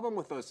no problem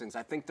with those things.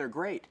 I think they're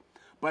great.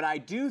 But I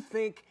do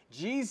think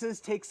Jesus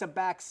takes a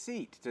back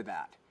seat to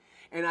that.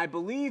 And I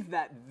believe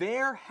that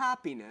their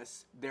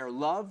happiness, their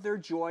love, their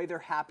joy, their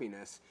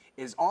happiness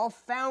is all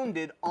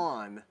founded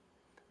on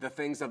the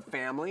things of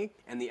family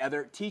and the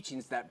other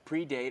teachings that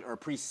predate or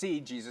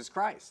precede Jesus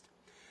Christ.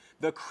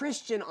 The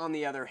Christian, on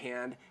the other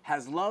hand,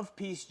 has love,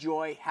 peace,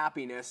 joy,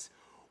 happiness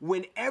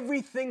when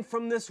everything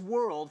from this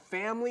world,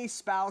 family,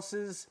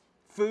 spouses,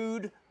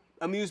 food,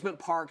 amusement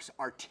parks,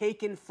 are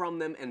taken from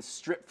them and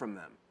stripped from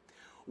them.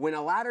 When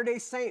a Latter-day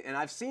Saint, and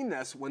I've seen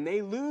this, when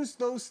they lose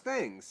those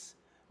things,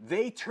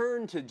 they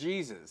turn to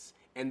Jesus,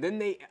 and then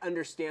they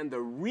understand the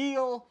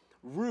real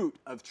root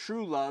of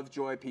true love,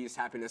 joy, peace,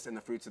 happiness, and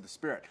the fruits of the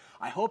Spirit.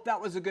 I hope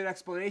that was a good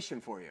explanation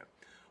for you.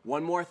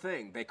 One more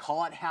thing. They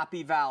call it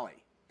Happy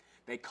Valley.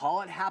 They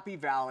call it Happy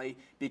Valley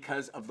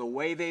because of the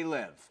way they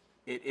live.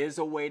 It is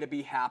a way to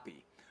be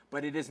happy,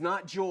 but it is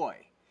not joy.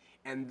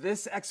 And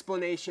this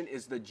explanation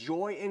is the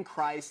joy in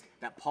Christ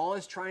that Paul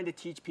is trying to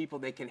teach people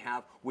they can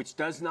have, which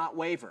does not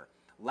waver.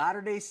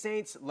 Latter-day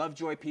Saints, love,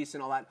 joy, peace,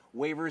 and all that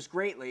wavers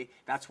greatly.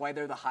 That's why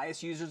they're the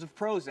highest users of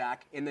Prozac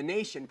in the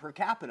nation per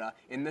capita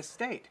in this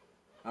state.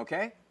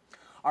 Okay?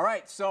 All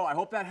right, so I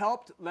hope that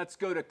helped. Let's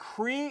go to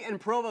Cree and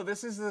Provo.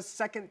 This is the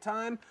second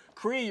time.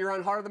 Cree, you're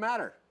on Heart of the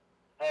Matter.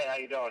 Hey, how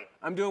you doing?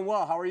 I'm doing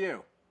well. How are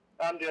you?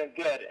 I'm doing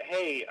good.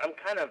 Hey, I'm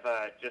kind of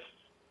just,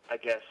 I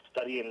guess,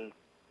 studying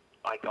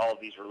like all of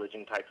these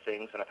religion type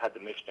things, and I've had the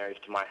missionaries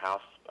to my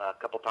house a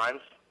couple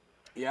times.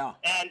 Yeah.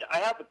 And I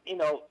have,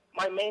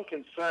 my main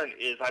concern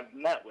is I've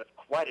met with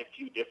quite a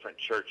few different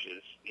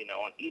churches, and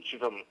each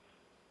of them,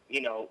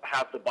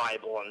 have the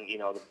Bible, and,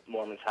 the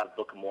Mormons have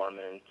Book of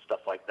Mormon and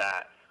stuff like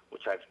that,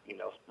 which I've,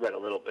 read a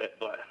little bit.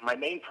 But my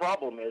main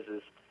problem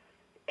is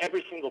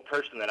every single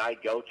person that I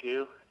go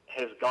to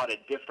has got a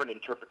different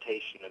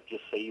interpretation of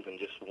just, say, even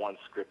just one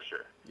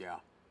scripture. Yeah.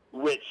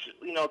 Which,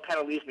 kind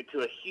of leads me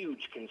to a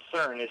huge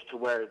concern as to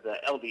where the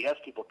LDS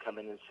people come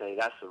in and say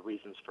that's the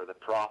reasons for the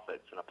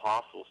prophets and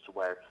apostles, to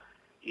where,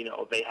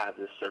 they have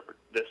this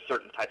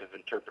certain type of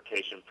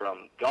interpretation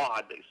from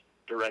God that's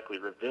directly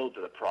revealed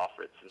to the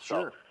prophets. And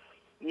sure.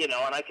 So,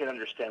 and I can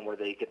understand where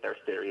they get their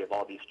theory of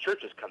all these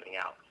churches coming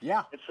out.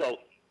 Yeah. And so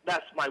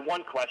that's my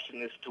one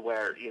question, as to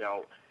where,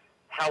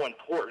 how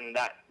important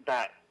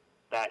that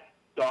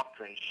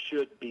doctrine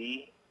should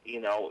be,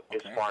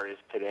 as far as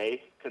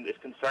today is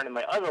concerned. And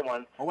my other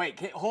one... Oh, wait.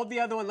 Hold the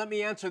other one. Let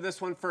me answer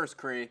this one first,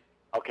 Cree.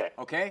 Okay.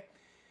 Okay?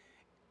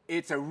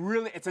 It's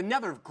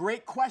another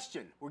great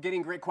question. We're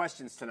getting great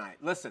questions tonight.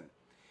 Listen,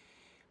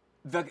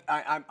 the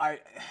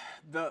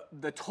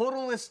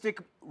totalistic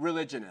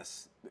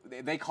religionists,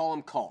 they call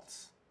them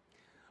cults.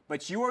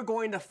 But you are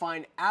going to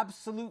find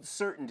absolute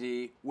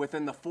certainty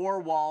within the four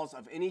walls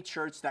of any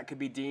church that could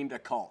be deemed a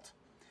cult.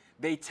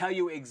 They tell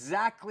you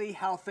exactly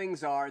how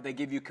things are. They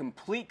give you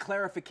complete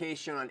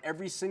clarification on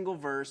every single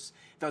verse.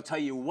 They'll tell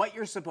you what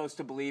you're supposed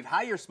to believe,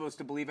 how you're supposed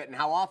to believe it, and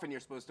how often you're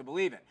supposed to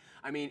believe it.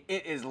 I mean,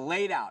 it is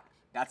laid out.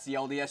 That's the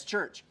LDS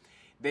Church.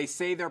 They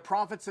say their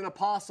prophets and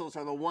apostles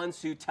are the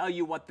ones who tell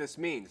you what this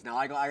means. Now,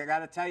 I got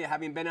to tell you,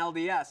 having been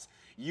LDS,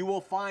 you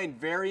will find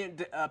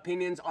variant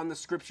opinions on the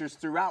scriptures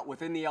throughout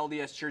within the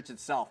LDS Church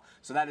itself.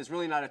 So that is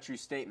really not a true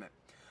statement.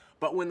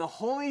 But when the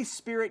Holy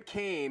Spirit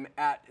came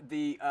at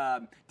the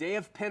day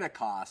of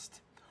Pentecost,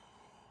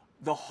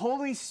 the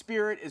Holy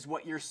Spirit is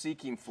what you're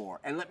seeking for.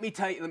 And let me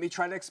try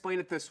to explain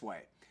it this way.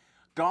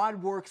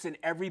 God works in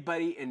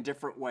everybody in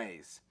different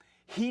ways.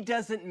 He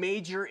doesn't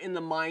major in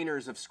the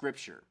minors of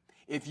Scripture.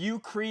 If you,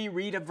 Cree,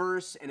 read a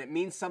verse and it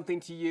means something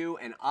to you,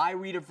 and I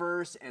read a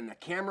verse, and the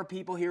camera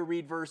people here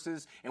read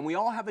verses, and we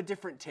all have a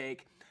different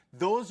take,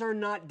 those are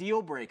not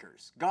deal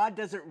breakers. God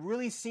doesn't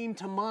really seem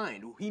to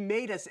mind. He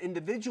made us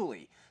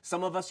individually.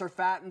 Some of us are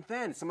fat and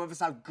thin. Some of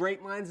us have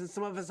great minds and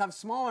some of us have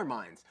smaller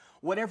minds.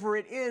 Whatever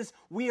it is,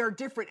 we are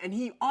different, and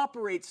He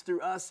operates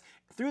through us,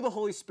 through the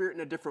Holy Spirit,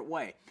 in a different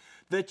way.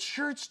 The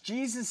church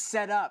Jesus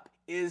set up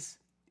is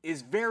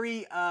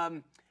very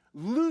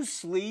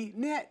loosely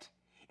knit.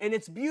 And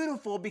it's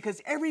beautiful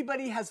because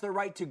everybody has the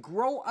right to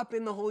grow up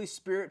in the Holy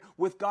Spirit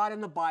with God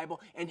and the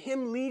Bible, and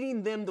Him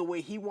leading them the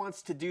way He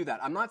wants to do that.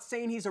 I'm not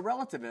saying He's a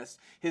relativist.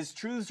 His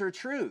truths are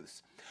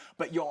truths.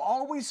 But you'll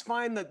always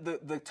find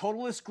the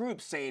totalist group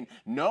saying,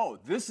 no,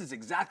 this is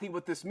exactly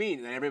what this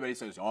means. And everybody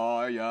says,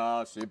 oh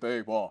yeah,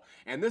 sipi wah.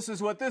 And this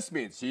is what this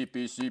means,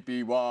 sipi,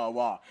 sipi, wah,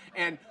 wah.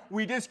 And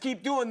we just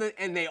keep doing that,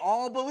 and they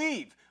all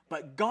believe.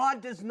 But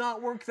God does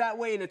not work that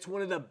way, and it's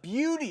one of the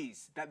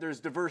beauties that there's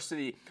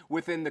diversity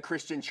within the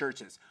Christian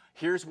churches.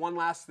 Here's one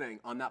last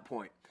thing on that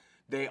point.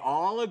 They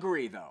all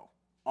agree, though,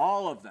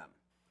 all of them,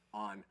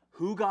 on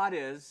who God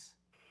is,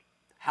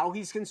 how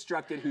He's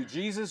constructed, who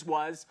Jesus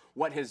was,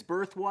 what His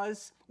birth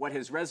was, what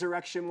His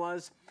resurrection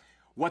was,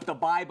 what the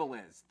Bible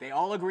is. They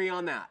all agree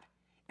on that.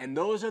 And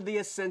those are the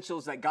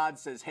essentials that God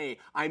says, hey,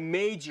 I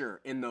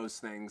major in those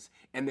things,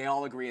 and they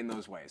all agree in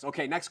those ways.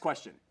 Okay, next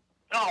question.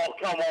 Oh,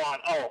 come on.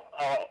 Oh,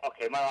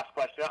 okay, my last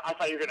question. I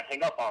thought you were going to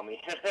hang up on me.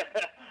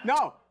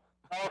 No.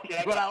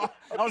 Okay. But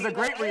that was a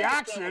great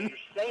reaction. I understand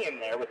what you're saying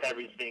there with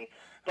everything,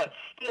 but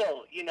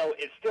still,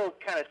 it still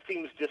kind of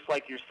seems just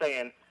like you're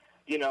saying,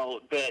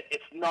 that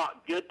it's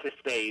not good to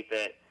say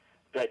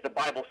that the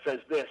Bible says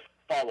this,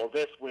 follow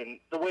this, when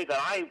the way that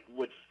I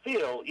would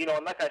feel,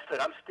 and like I said,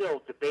 I'm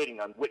still debating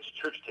on which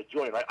church to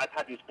join. I've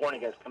had these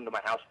born-agains come to my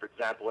house, for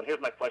example, and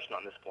here's my question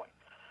on this point,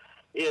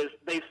 is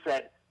they've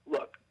said,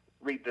 look,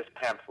 read this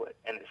pamphlet,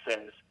 and it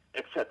says,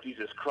 accept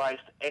Jesus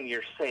Christ, and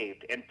you're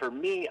saved. And for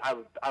me, I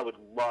would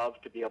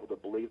love to be able to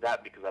believe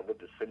that because I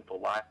lived a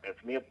sinful life. And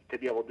for me to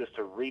be able just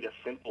to read a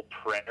simple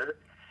prayer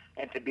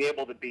and to be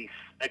able to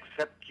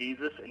accept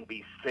Jesus and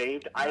be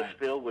saved, right, I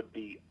feel would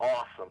be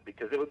awesome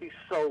because it would be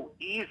so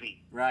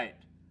easy. Right.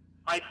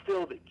 I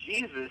feel that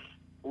Jesus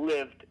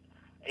lived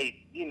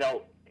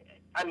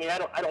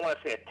I don't want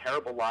to say a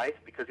terrible life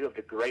because He lived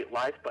a great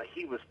life, but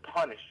He was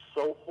punished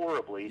so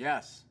horribly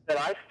yes, that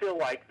I feel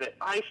like that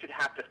I should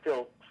have to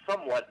feel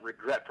somewhat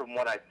regret from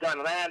what I've done.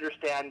 And I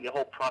understand the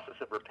whole process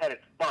of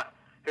repentance, but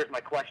here's my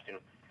question.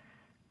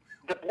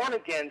 The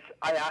born-agains,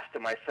 I asked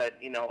them, I said,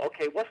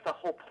 okay, what's the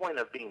whole point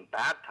of being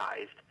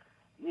baptized,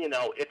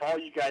 if all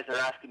you guys are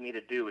asking me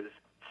to do is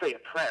say a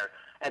prayer?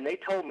 And they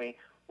told me,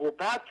 well,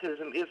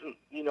 baptism isn't,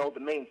 the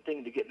main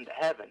thing to get into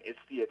heaven. It's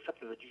the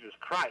acceptance of Jesus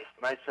Christ.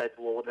 And I said,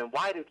 well, then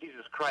why did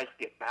Jesus Christ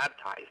get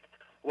baptized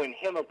when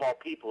Him of all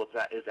people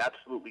is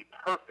absolutely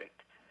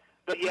perfect?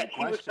 But yet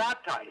He was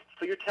baptized.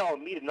 So you're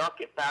telling me to not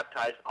get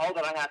baptized. All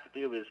that I have to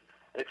do is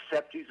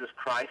accept Jesus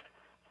Christ,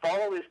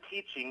 follow His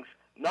teachings,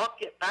 not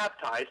get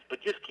baptized, but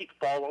just keep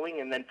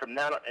following, and then from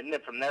there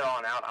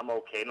on out, I'm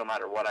okay no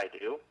matter what I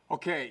do.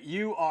 Okay,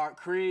 you are,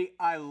 Cree,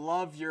 I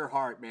love your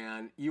heart,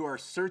 man. You are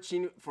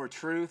searching for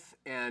truth,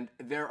 and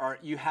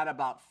you had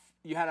about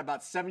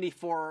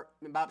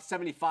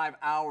 75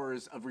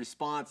 hours of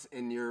response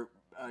in your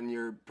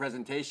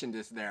presentation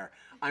just there.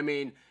 I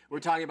mean, we're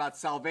talking about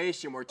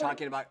salvation. We're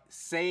talking about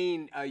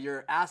saying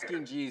you're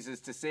asking Jesus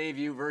to save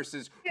you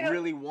versus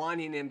really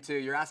wanting him to.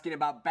 You're asking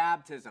about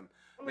baptism.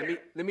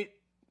 Let me.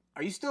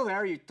 Are you still there?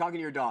 Or are you talking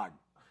to your dog?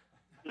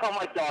 No,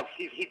 my dog.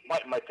 He's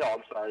biting my tail.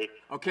 I'm sorry.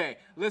 Okay,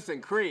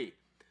 listen, Cree.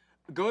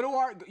 Go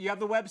to you have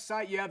the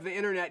website, you have the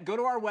internet. Go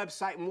to our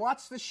website and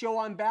watch the show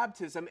on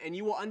baptism, and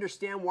you will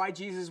understand why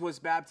Jesus was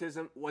baptized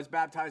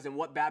and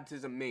what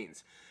baptism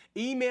means.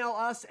 Email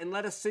us and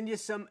let us send you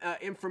some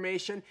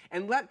information,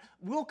 and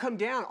we'll come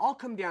down. I'll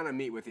come down and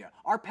meet with you.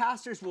 Our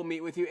pastors will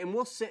meet with you, and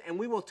we'll sit and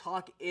we will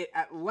talk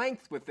at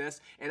length with this.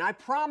 And I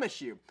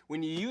promise you,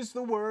 when you use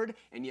the word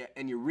and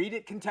you read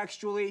it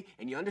contextually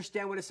and you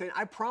understand what it's saying,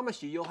 I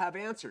promise you'll have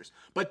answers.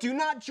 But do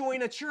not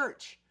join a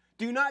church.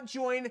 Do not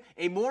join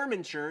a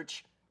Mormon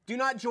church. Do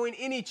not join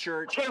any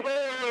church. Okay,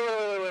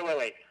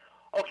 wait.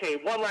 Okay,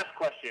 one last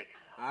question.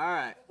 All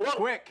right,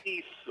 quick.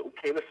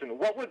 Listen,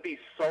 what would be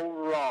so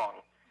wrong?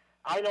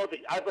 I know that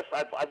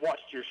I've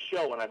watched your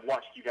show, and I've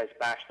watched you guys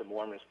bash the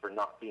Mormons for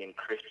not being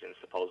Christians,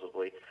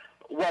 supposedly.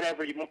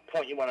 Whatever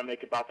point you want to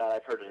make about that,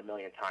 I've heard it a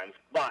million times.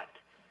 But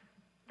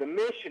the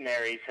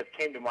missionaries have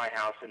came to my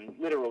house, and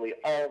literally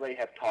all they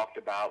have talked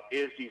about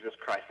is Jesus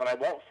Christ. And I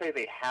won't say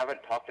they haven't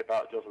talked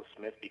about Joseph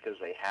Smith, because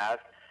they have,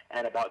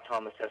 and about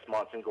Thomas S.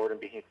 Monson, Gordon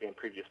B. Hinckley, and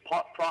previous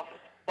prophets.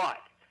 But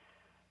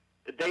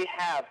they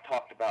have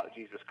talked about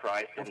Jesus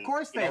Christ. And, of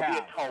course they have.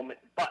 The atonement.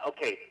 But,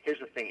 okay, here's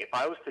the thing. If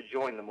I was to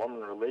join the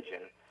Mormon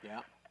religion,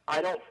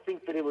 I don't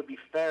think that it would be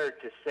fair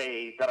to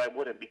say that I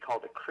wouldn't be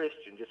called a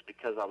Christian just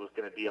because I was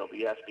going to be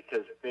LDS,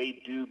 because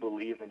they do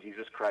believe in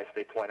Jesus Christ.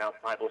 They point out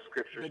Bible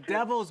scriptures. The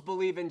devils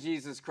believe in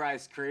Jesus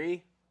Christ,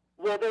 Cree.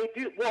 Well, they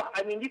do. Well,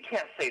 I mean, you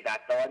can't say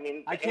that, though. I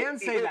mean, I can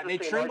say that. They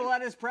tremble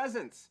at his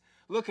presence.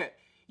 Look at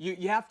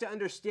you have to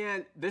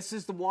understand, this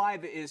is why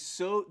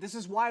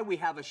we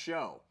have a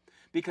show.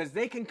 Because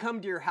they can come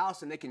to your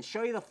house and they can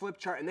show you the flip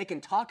chart and they can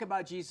talk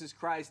about Jesus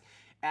Christ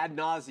ad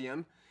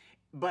nauseum.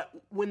 But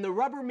when the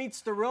rubber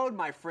meets the road,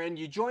 my friend,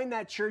 you join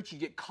that church, you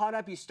get caught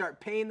up, you start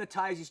paying the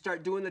tithes, you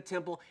start doing the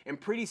temple,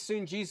 and pretty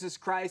soon Jesus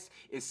Christ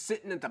is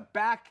sitting at the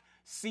back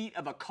seat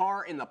of a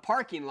car in the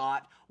parking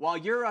lot while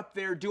you're up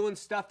there doing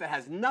stuff that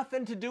has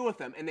nothing to do with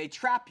him, and they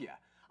trap you.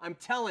 I'm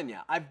telling you,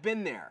 I've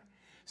been there.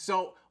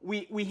 So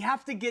we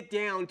have to get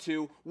down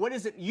to, what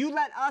is it? You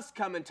let us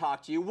come and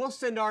talk to you. We'll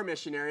send our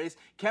missionaries.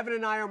 Kevin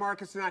and I, or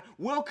Marcus and I,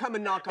 we'll come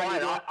and knock on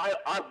your door.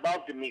 I'd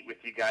love to meet with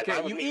you guys.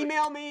 Okay, you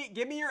email me,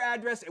 give me your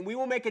address, and we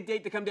will make a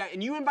date to come down.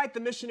 And you invite the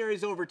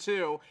missionaries over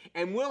too,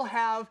 and we'll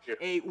have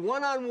a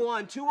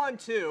one-on-one,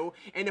 two-on-two,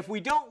 and if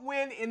we don't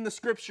win in the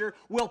scripture,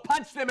 we'll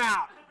punch them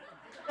out.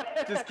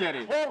 Just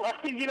kidding. Well,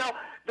 you know,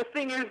 the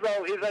thing is,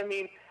 though, I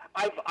mean,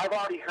 I've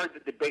already heard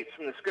the debates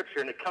from the scripture,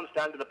 and it comes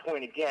down to the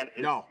point again,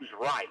 who's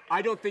right.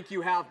 I don't think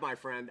you have, my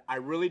friend. I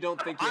really don't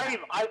think you have.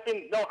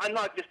 No, I'm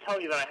not just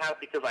telling you that I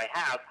have because I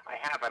have.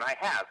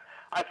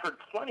 I've heard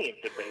plenty of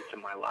debates in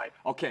my life.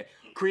 Okay.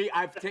 Cree,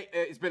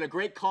 it's been a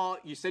great call.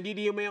 You said you'd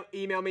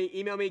email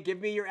me,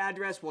 give me your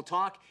address, we'll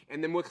talk,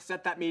 and then we'll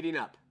set that meeting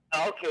up.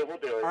 Okay, we'll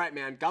do it. All right,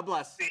 man. God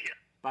bless. See you.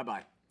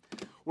 Bye-bye.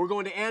 We're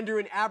going to Andrew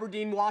in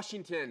Aberdeen,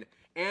 Washington.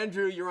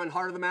 Andrew, you're on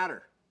Heart of the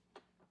Matter.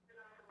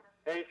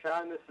 Hey,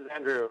 Sean, this is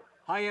Andrew.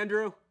 Hi,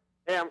 Andrew.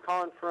 Hey, I'm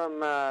calling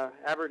from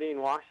Aberdeen,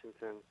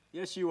 Washington.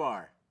 Yes, you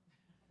are.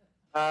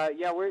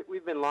 Yeah,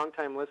 we've been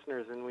longtime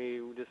listeners, and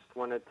we just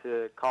wanted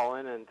to call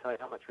in and tell you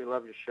how much we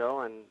love your show.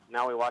 And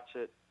now we watch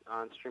it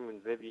on streaming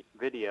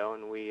video,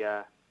 and we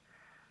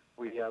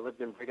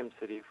lived in Brigham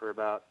City for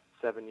about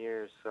 7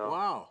 years. So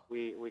wow.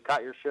 We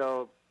caught your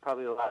show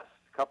probably the last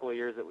couple of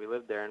years that we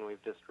lived there, and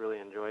we've just really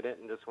enjoyed it,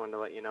 and just wanted to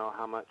let you know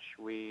how much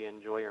we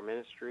enjoy your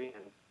ministry.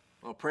 And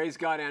well, praise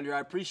God, Andrew. I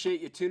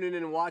appreciate you tuning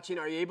in and watching.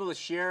 Are you able to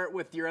share it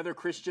with your other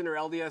Christian or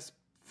LDS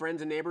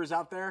friends and neighbors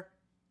out there?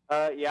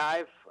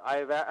 Yeah,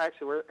 I've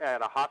actually, we're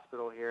at a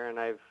hospital here, and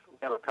we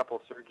have a couple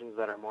surgeons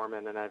that are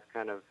Mormon, and I've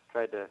kind of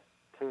tried to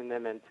tune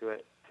them into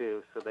it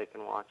too, so they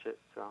can watch it.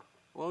 So.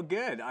 Well,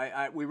 good.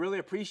 We really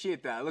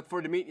appreciate that. I look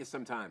forward to meeting you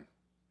sometime.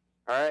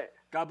 All right.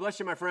 God bless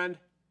you, my friend.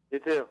 You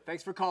too.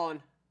 Thanks for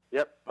calling.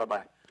 Yep.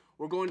 Bye-bye.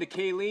 We're going to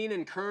Kayleen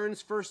and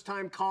Kearns,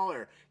 first-time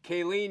caller.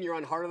 Kayleen, you're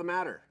on Heart of the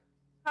Matter.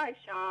 Hi,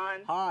 Sean.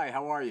 Hi,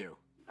 how are you?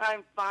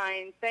 I'm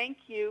fine. Thank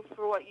you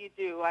for what you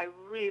do. I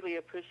really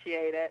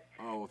appreciate it.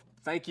 Oh,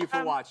 thank you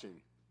for watching.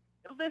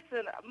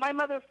 Listen, my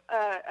mother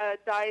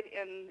died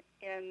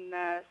in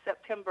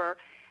September,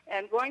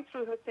 and going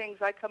through her things,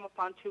 I come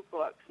upon two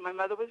books. My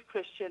mother was a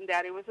Christian.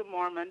 Daddy was a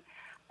Mormon.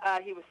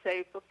 He was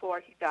saved before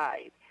he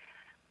died.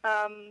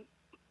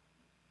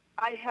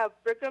 I have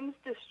Brigham's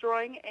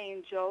Destroying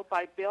Angel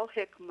by Bill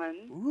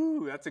Hickman.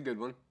 Ooh, that's a good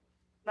one.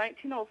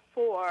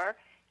 1904.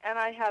 And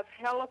I have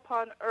Hell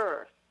Upon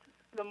Earth,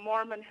 the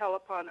Mormon Hell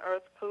Upon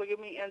Earth.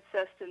 Polygamy,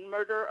 incest, and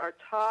murder are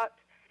taught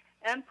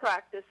and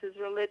practiced as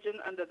religion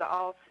under the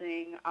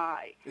all-seeing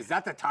eye. Is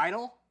that the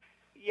title?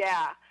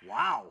 Yeah.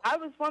 Wow. I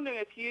was wondering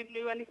if you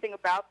knew anything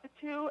about the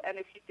two, and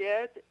if you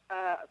did.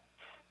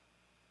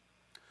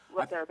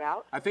 what they're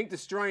about. I think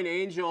Destroying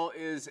Angel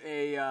is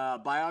a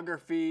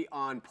biography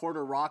on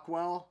Porter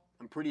Rockwell,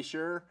 I'm pretty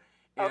sure.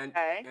 And,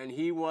 Okay. And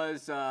he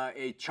was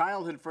a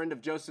childhood friend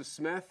of Joseph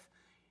Smith.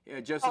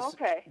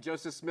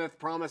 Joseph Smith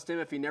promised him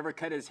if he never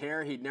cut his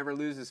hair, he'd never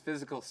lose his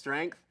physical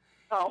strength.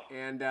 Oh.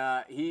 And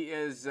he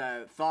is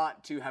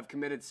thought to have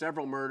committed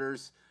several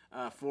murders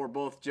for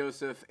both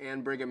Joseph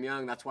and Brigham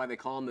Young. That's why they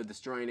call him the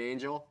Destroying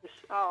Angel.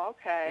 Oh,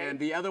 okay. And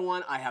the other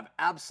one, I have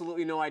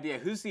absolutely no idea.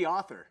 Who's the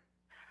author?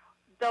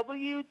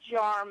 W.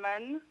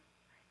 Jarman.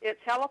 It's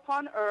Hell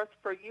Upon Earth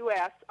for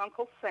U.S.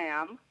 Uncle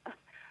Sam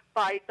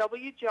by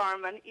W.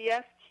 Jarman,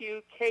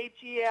 ESQ,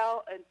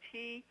 KGL, and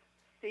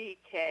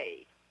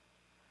TCK.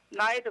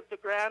 Knight of the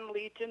Grand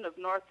Legion of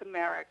North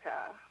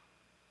America.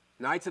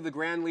 Knights of the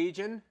Grand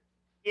Legion?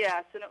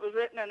 Yes, and it was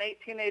written in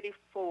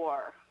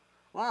 1884.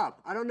 Wow,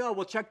 I don't know.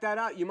 We'll check that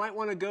out. You might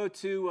want to go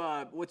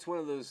to what's one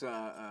of those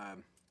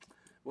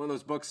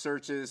book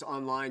searches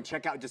online.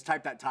 Check out. Just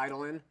type that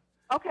title in.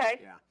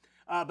 Okay. Yeah.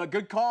 But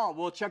good call.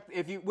 We'll check.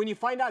 When you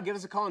find out, give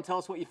us a call and tell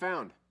us what you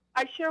found.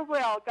 I sure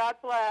will. God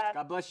bless.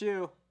 God bless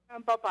you.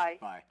 Bye-bye.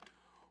 Bye.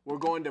 We're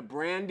going to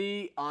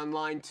Brandy on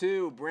line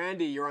 2.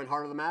 Brandy, you're on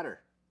Heart of the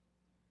Matter.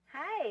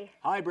 Hi.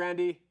 Hi,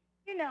 Brandy.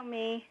 You know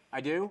me.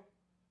 I do?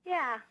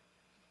 Yeah.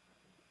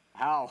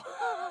 How?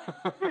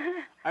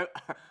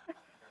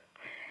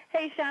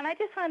 Hey, Sean, I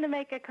just wanted to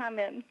make a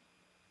comment.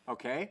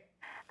 Okay.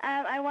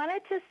 I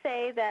wanted to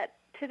say that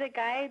to the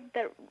guy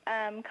that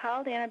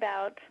called in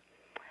about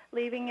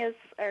taking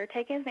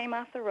his name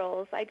off the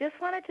rolls, I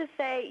just wanted to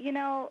say,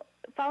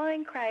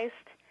 following Christ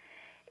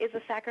is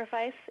a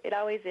sacrifice. It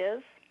always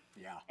is.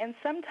 Yeah. And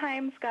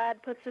sometimes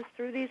God puts us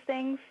through these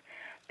things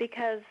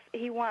because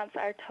he wants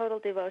our total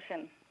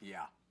devotion.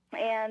 Yeah.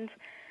 And,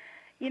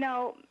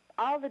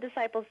 all the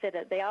disciples did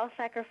it. They all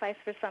sacrificed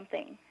for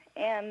something.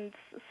 And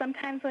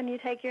sometimes when you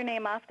take your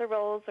name off the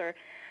rolls or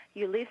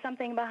you leave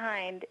something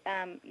behind,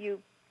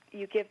 you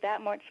give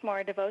that much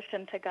more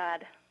devotion to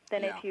God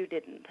than if you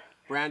didn't.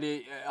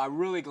 Brandy, I'm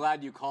really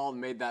glad you called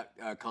and made that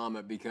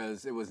comment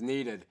because it was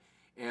needed.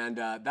 And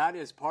that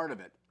is part of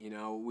it.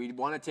 We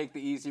want to take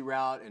the easy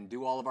route and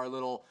do all of our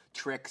little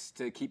tricks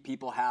to keep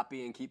people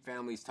happy and keep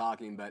families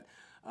talking. But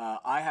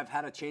I have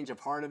had a change of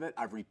heart of it.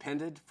 I've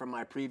repented from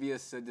my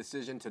previous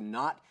decision to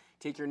not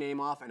take your name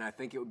off, and I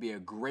think it would be a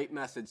great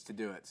message to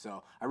do it.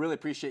 So I really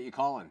appreciate you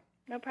calling.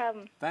 No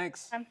problem.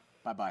 Thanks.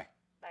 Bye-bye.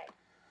 Bye.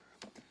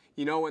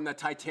 When the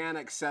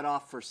Titanic set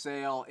off for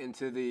sail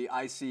into the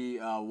icy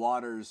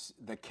waters,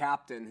 the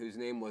captain, whose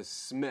name was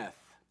Smith,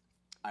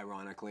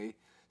 ironically,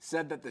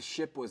 said that the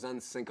ship was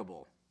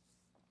unsinkable.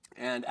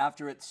 And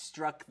after it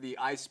struck the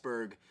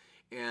iceberg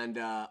and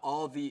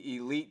all the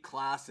elite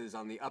classes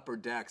on the upper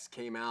decks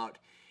came out,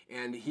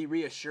 and he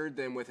reassured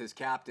them with his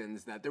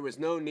captains that there was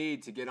no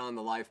need to get on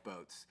the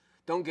lifeboats.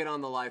 Don't get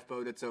on the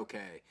lifeboat, it's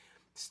okay.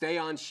 Stay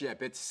on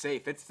ship, it's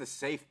safe, it's the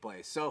safe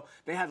place. So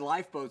they had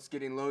lifeboats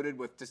getting loaded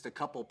with just a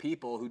couple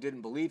people who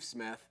didn't believe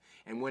Smith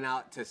and went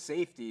out to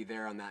safety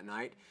there on that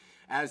night.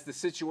 As the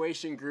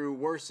situation grew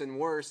worse and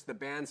worse, the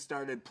band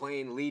started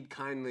playing Lead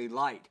Kindly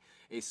Light,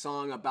 a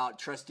song about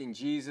trusting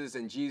Jesus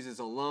and Jesus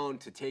alone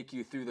to take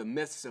you through the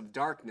mists of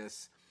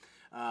darkness.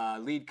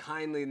 Lead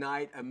Kindly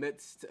Night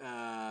amidst,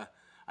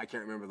 I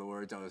can't remember the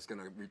words, I was going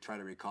to try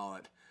to recall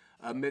it.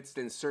 Amidst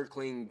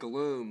encircling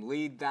gloom,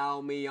 lead thou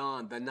me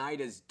on. The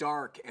night is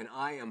dark and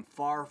I am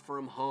far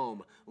from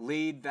home.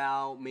 Lead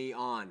thou me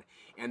on.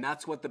 And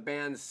that's what the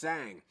band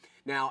sang.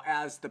 Now,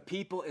 as the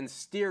people in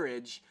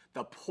steerage,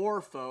 the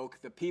poor folk,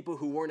 the people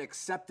who weren't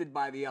accepted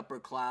by the upper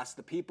class,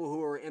 the people who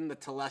were in the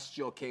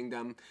celestial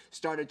kingdom,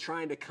 started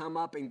trying to come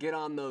up and get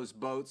on those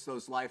boats,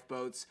 those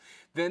lifeboats.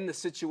 Then the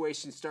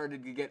situation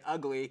started to get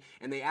ugly,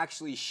 and they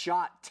actually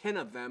shot 10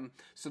 of them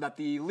so that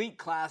the elite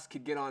class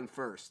could get on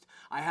first.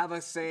 I have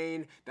a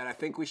saying that I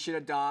think we should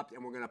adopt,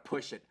 and we're going to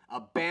push it.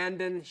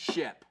 Abandon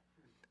ship.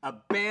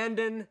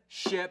 Abandon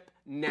ship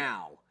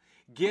now.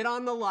 Get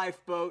on the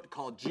lifeboat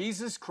called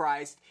Jesus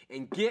Christ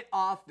and get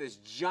off this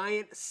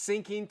giant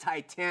sinking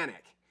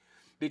Titanic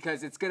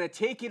because it's going to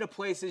take you to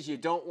places you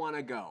don't want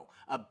to go.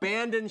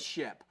 Abandon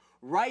ship.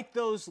 Write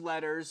those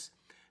letters.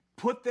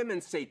 Put them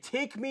and say,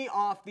 take me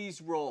off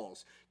these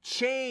rolls.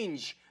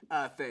 Change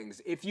things.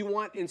 If you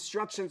want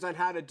instructions on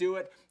how to do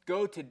it,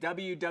 go to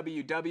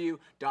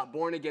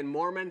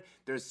www.bornagainmormon.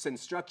 There's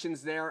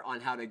instructions there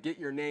on how to get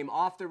your name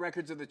off the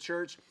records of the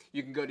church.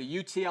 You can go to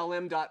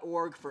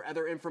utlm.org for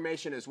other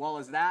information as well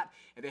as that.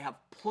 And they have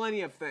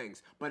plenty of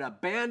things. But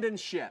abandon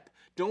ship.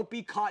 Don't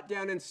be caught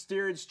down in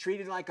steerage,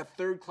 treated like a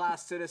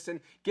third-class citizen.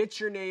 Get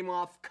your name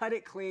off, cut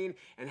it clean,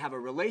 and have a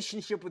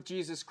relationship with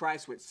Jesus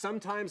Christ, which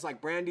sometimes,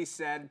 like Brandy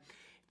said,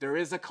 there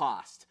is a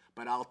cost.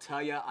 But I'll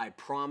tell you, I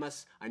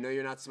promise, I know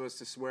you're not supposed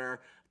to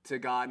swear to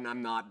God, and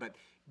I'm not, but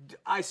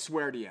I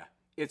swear to you,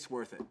 it's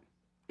worth it.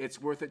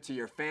 It's worth it to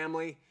your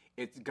family.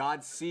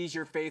 God sees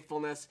your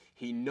faithfulness.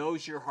 He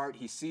knows your heart.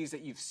 He sees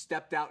that you've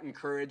stepped out in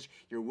courage.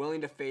 You're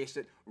willing to face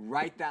it.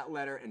 Write that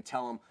letter and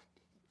tell him,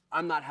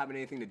 I'm not having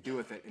anything to do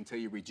with it until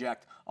you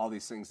reject all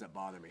these things that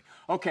bother me.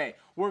 Okay,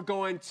 we're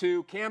going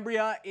to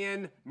Cambria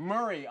in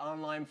Murray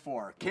on line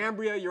 4.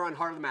 Cambria, you're on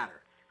Heart of the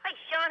Matter. Hi,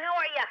 Sean. How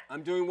are you?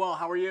 I'm doing well.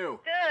 How are you?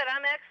 Good.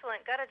 I'm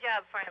excellent. Got a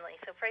job finally,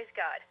 so praise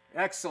God.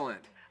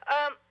 Excellent.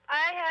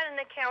 I had an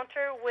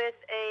encounter with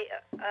a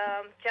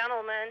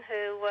gentleman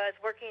who was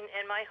working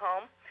in my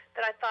home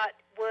that I thought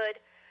would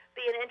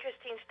be an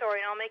interesting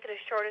story, and I'll make it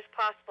as short as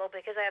possible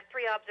because I have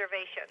 3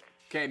 observations.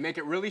 Okay, make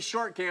it really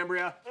short,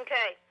 Cambria.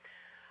 Okay.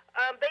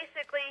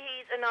 Basically,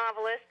 he's a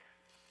novelist,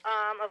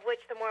 of which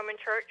the Mormon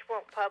Church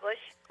won't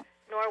publish,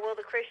 nor will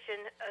the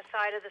Christian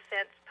side of the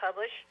fence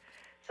publish.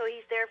 So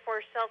he's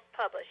therefore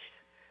self-published.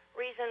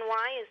 Reason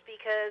why is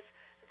because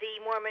the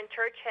Mormon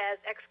Church has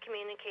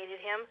excommunicated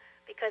him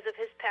because of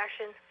his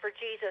passion for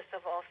Jesus,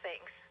 of all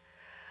things.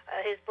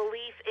 His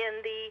belief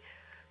in the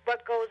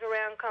what goes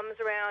around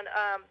comes around,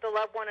 the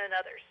love one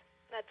another's.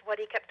 That's what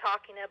he kept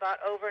talking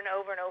about over and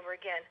over and over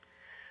again.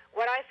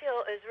 What I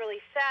feel is really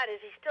sad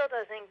is he still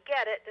doesn't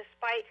get it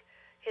despite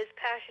his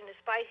passion,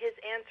 despite his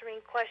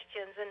answering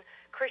questions and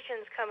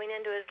Christians coming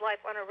into his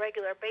life on a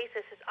regular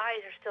basis. His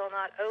eyes are still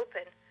not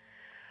open,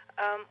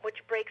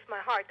 which breaks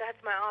my heart. That's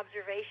my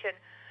observation.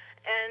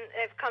 And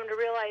I've come to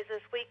realize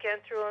this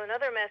weekend through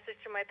another message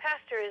from my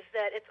pastor is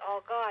that it's all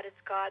God. It's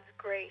God's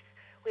grace.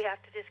 We have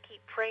to just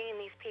keep praying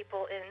these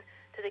people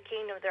into the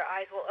kingdom. Their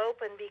eyes will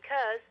open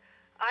because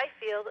I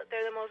feel that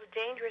they're the most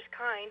dangerous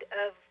kind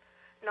of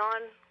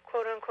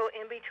non-quote-unquote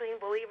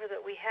in-between believer that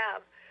we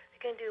have. They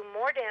can do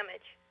more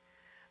damage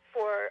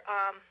for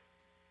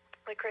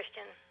the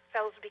Christian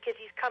fellows because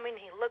he's coming.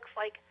 He looks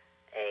like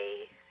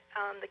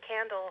the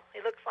candle.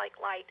 He looks like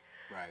light.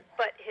 Right.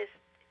 But he's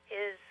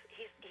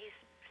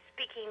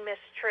speaking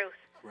mistruth.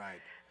 Right.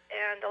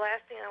 And the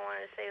last thing I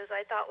wanted to say was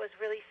I thought was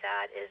really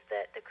sad is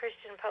that the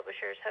Christian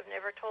publishers have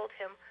never told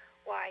him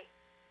why.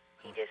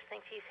 He just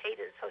thinks he's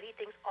hated, so he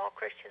thinks all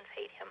Christians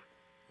hate him.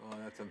 Oh,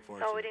 that's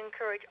unfortunate. So I would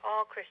encourage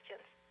all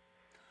Christians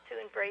to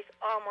embrace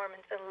all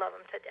Mormons and love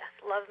them to death.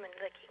 Love them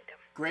into the kingdom.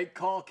 Great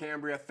call,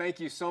 Cambria.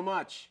 Thank you so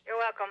much. You're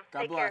welcome. God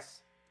Take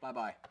bless.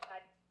 Bye-bye.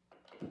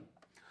 Bye.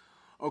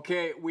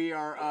 Okay, we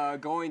are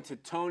going to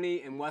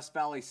Tony in West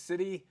Valley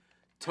City.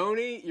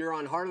 Tony, you're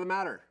on Heart of the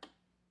Matter.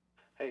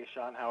 Hey,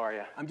 Sean, how are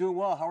you? I'm doing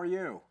well. How are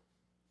you?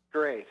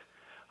 Great.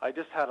 I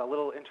just had a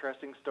little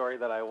interesting story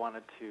that I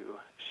wanted to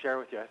share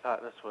with you. I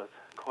thought this was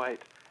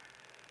quite,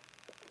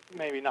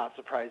 maybe not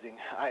surprising.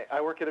 I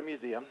work at a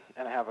museum,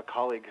 and I have a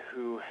colleague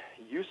who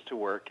used to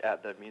work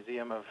at the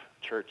Museum of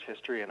Church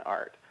History and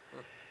Art.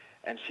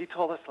 And she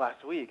told us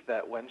last week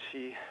that when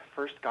she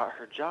first got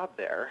her job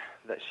there,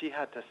 that she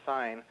had to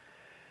sign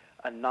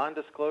a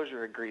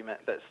non-disclosure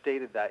agreement that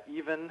stated that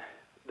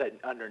that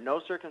under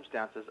no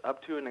circumstances,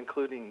 up to and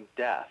including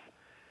death,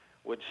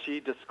 would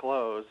she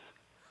disclose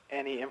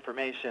any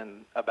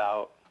information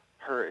about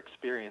her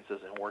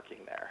experiences in working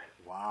there.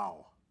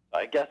 Wow.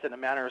 I guess in a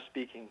manner of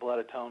speaking, blood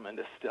atonement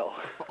is still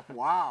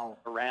wow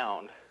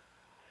around.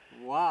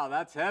 Wow,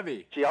 that's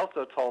heavy. She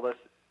also told us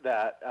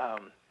that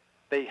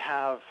they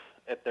have,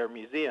 at their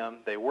museum,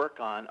 they work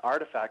on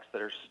artifacts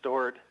that are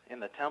stored in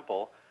the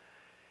temple,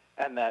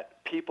 and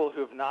that people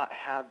who have not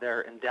had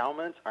their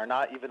endowments are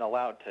not even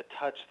allowed to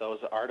touch those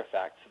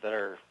artifacts that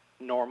are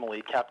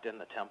normally kept in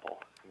the temple.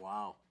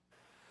 Wow.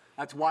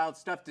 That's wild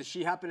stuff. Does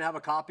she happen to have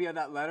a copy of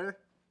that letter?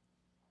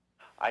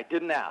 I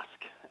didn't ask.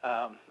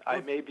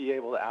 I may be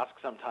able to ask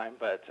sometime,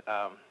 but...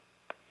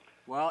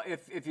 Well,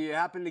 if you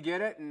happen to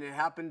get it and you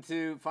happen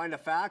to find a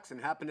fax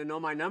and happen to know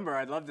my number,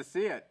 I'd love to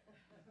see it.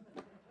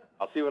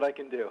 I'll see what I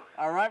can do.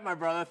 All right, my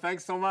brother.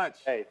 Thanks so much.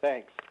 Hey,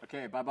 thanks.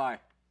 Okay, bye-bye.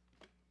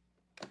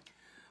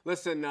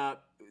 Listen,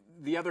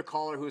 the other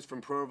caller who's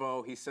from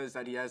Provo, he says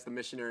that he has the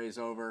missionaries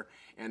over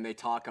and they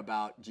talk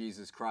about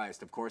Jesus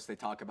Christ. Of course, they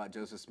talk about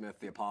Joseph Smith,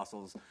 the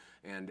apostles,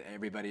 and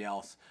everybody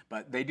else.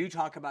 But they do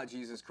talk about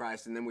Jesus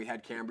Christ. And then we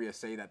had Cambria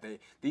say that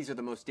these are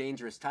the most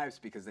dangerous types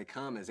because they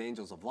come as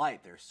angels of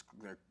light.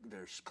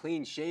 They're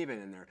clean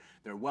shaven and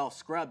they're well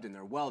scrubbed and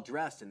they're well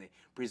dressed and they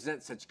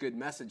present such good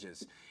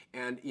messages.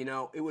 And, you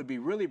know, it would be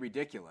really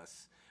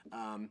ridiculous,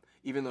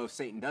 even though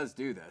Satan does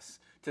do this,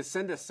 to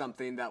send us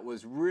something that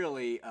was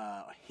really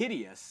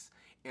hideous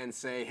and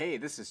say, hey,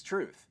 this is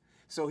truth.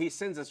 So he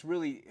sends us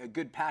really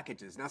good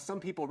packages. Now,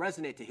 some people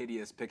resonate to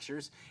hideous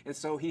pictures, and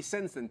so he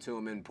sends them to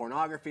them in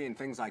pornography and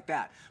things like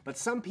that. But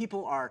some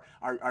people are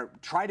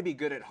try to be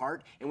good at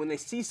heart, and when they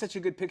see such a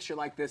good picture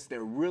like this,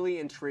 they're really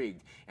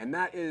intrigued. And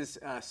that is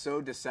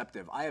so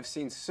deceptive. I have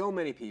seen so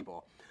many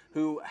people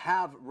who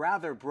have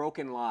rather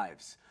broken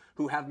lives,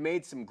 who have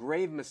made some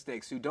grave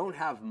mistakes, who don't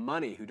have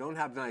money, who don't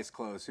have nice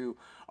clothes, who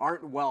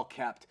aren't well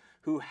kept,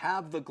 who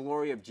have the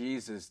glory of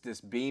Jesus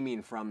just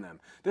beaming from them.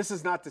 This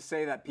is not to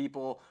say that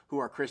people who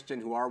are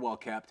Christian, who are well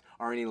kept,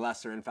 are any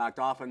lesser. In fact,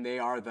 often they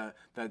are the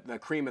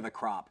cream of the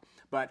crop.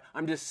 But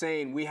I'm just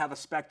saying we have a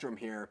spectrum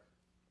here,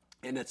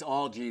 and it's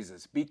all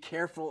Jesus. Be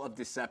careful of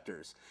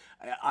deceptors.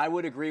 I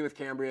would agree with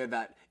Cambria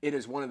that it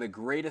is one of the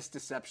greatest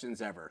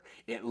deceptions ever.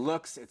 It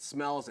looks, it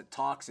smells, it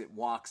talks, it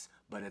walks,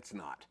 but it's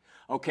not.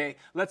 Okay,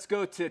 let's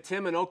go to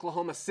Tim in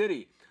Oklahoma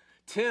City.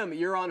 Tim,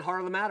 you're on Heart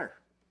of the Matter.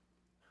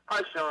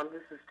 Hi, Sean.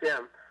 This is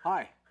Tim.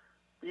 Hi.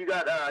 You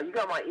got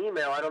my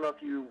email. I don't know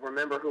if you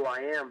remember who I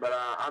am, but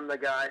I'm the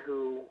guy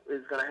who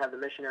is going to have the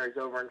missionaries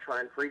over and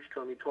try and preach to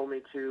them. You told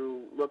me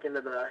to look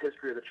into the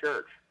history of the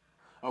church.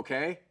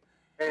 Okay.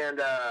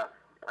 And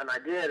I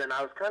did, and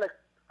I was kind of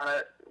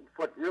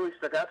what really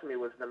stuck out to me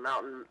was the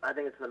Mountain. I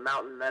think it's the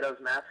Mountain Meadows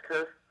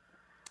Massacre.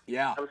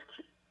 Yeah.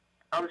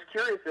 I was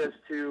curious as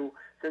to,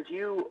 since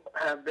you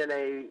have been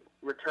a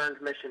returned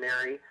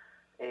missionary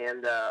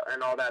and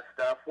all that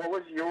stuff, what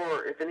was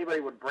your, if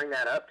anybody would bring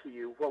that up to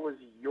you, what was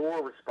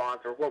your response,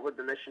 or what would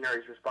the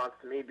missionary's response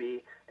to me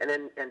be? And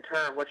then in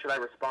turn, what should I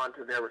respond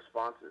to their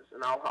responses?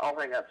 And I'll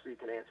hang up so you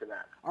can answer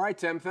that. All right,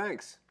 Tim,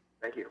 thanks.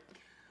 Thank you.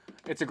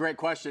 It's a great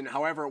question.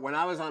 However, when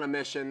I was on a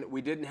mission,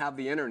 we didn't have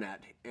the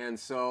internet, and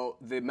so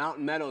the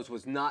Mountain Meadows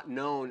was not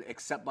known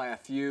except by a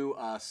few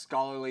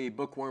scholarly,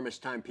 bookwormish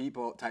type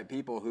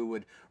people who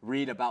would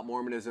read about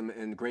Mormonism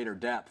in greater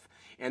depth.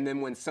 And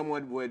then when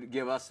someone would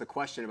give us the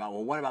question about,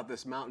 well, what about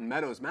this Mountain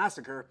Meadows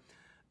massacre?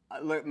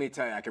 Let me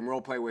tell you, I can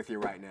role play with you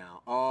right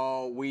now.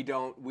 Oh, we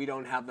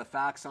don't have the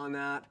facts on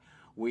that.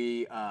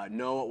 We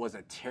know it was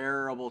a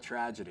terrible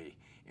tragedy.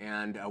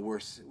 And we're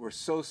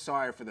so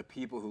sorry for the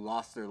people who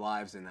lost their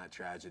lives in that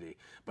tragedy.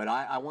 But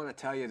I want to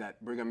tell you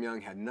that Brigham Young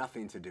had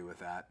nothing to do with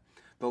that.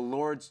 The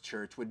Lord's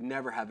church would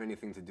never have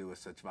anything to do with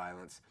such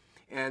violence.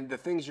 And the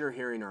things you're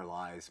hearing are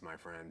lies, my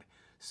friend.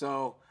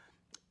 So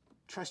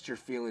trust your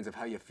feelings of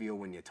how you feel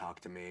when you talk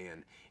to me,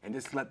 and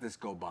just let this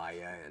go by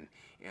you.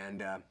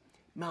 And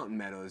Mountain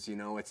Meadows,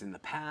 it's in the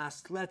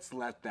past. Let's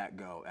let that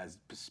go, as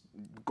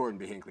Gordon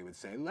B. Hinckley would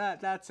say.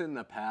 That's in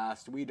the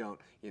past. We don't,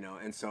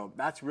 And so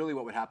that's really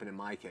what would happen in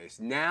my case.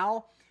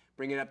 Now,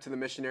 bring it up to the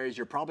missionaries.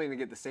 You're probably going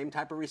to get the same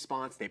type of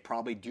response. They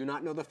probably do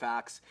not know the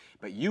facts,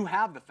 but you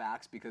have the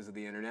facts because of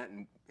the internet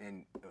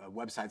and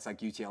websites like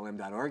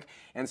utlm.org.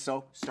 And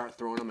so start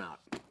throwing them out.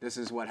 This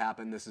is what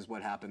happened. This is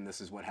what happened. This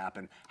is what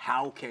happened.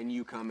 How can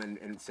you come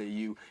and say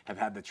you have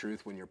had the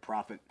truth when your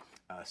prophet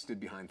stood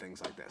behind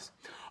things like this?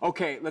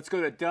 Okay, let's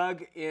go to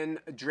Doug in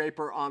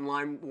Draper on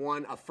line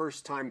 1, a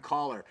first-time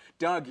caller.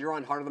 Doug, you're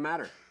on Heart of the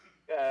Matter.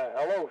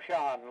 Hello,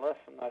 Sean.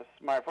 Listen, this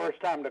is my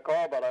first time to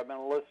call, but I've been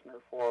a listener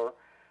for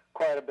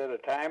quite a bit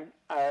of time.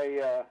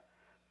 I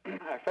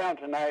found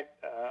tonight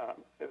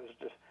it was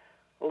just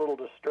a little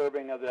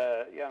disturbing of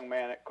the young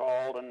man that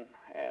called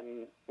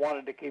and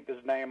wanted to keep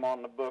his name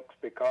on the books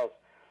because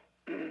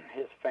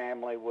his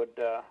family would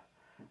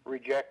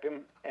reject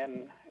him,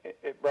 and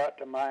it brought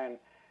to mind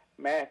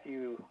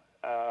Matthew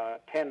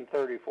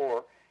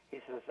 10:34. He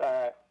says,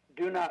 "I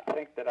do not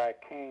think that I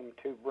came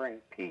to bring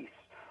peace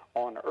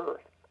on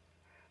earth.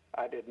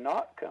 I did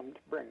not come to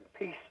bring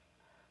peace,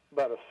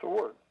 but a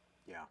sword.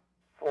 Yeah.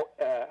 For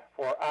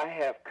I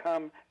have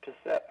come to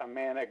set a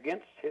man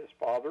against his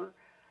father,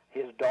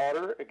 his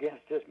daughter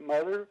against his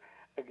mother,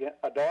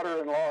 a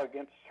daughter-in-law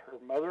against her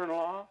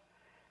mother-in-law."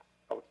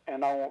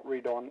 And I won't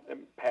read on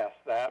past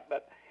that,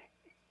 but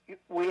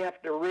we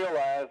have to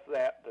realize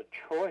that the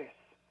choice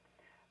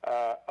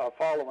of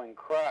following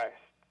Christ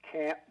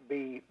can't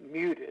be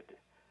muted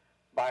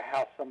by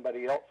how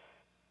somebody else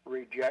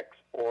rejects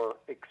or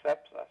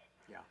accepts us.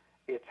 Yeah.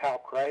 It's how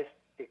Christ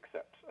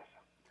accepts us.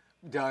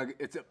 Doug,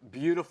 it's a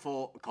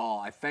beautiful call.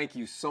 I thank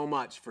you so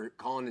much for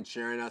calling and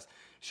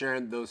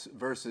sharing those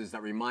verses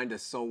that remind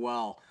us so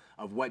well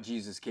of what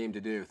Jesus came to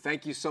do.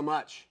 Thank you so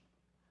much.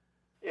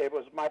 It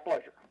was my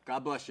pleasure.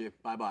 God bless you.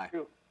 Bye-bye. Thank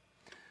you.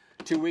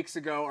 2 weeks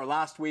ago, or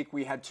last week,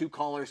 we had 2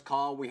 callers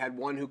call. We had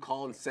one who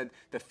called and said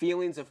the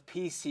feelings of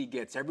peace he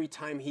gets every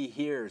time he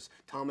hears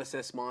Thomas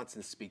S.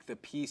 Monson speak, the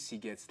peace he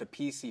gets, the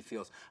peace he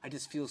feels. I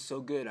just feel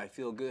so good. I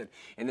feel good.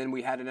 And then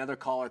we had another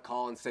caller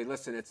call and say,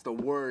 listen, it's the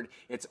word.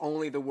 It's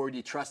only the word.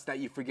 You trust that.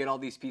 You forget all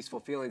these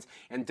peaceful feelings.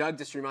 And Doug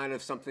just reminded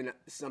of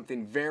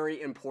something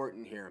very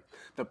important here.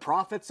 The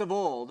prophets of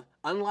old,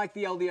 unlike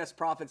the LDS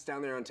prophets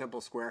down there on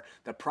Temple Square,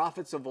 the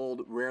prophets of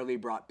old rarely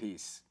brought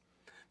peace.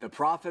 The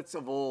prophets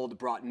of old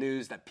brought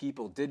news that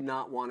people did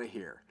not want to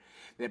hear.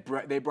 They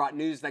brought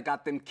news that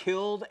got them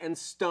killed and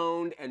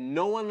stoned, and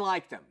no one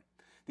liked them.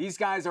 These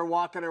guys are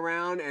walking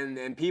around,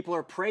 and people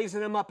are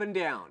praising them up and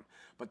down.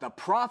 But the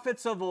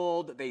prophets of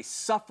old, they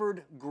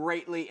suffered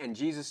greatly, and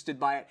Jesus stood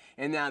by it.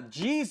 And now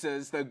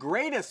Jesus, the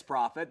greatest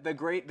prophet, the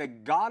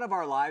God of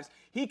our lives,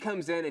 he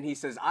comes in and he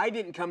says, I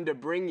didn't come to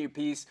bring you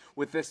peace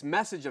with this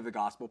message of the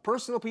gospel.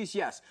 Personal peace,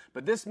 yes,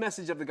 but this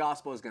message of the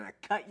gospel is going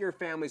to cut your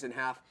families in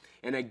half.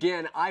 And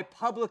again, I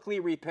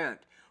publicly repent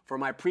for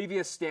my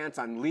previous stance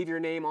on leave your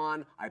name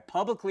on. I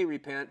publicly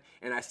repent,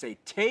 and I say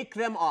take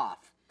them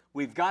off.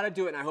 We've got to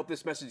do it, and I hope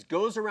this message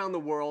goes around the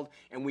world,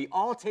 and we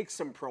all take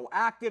some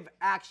proactive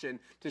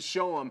action to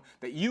show them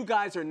that you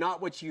guys are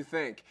not what you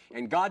think,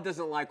 and God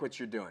doesn't like what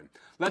you're doing.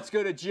 Let's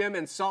go to Jim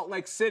in Salt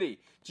Lake City.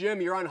 Jim,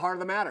 you're on Heart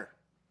of the Matter.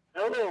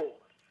 Hello.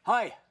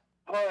 Hi.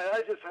 Hi,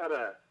 I just had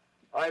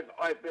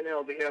I've been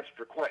LDS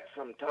for quite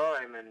some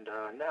time, and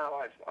now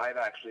I've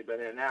actually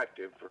been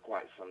inactive for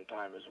quite some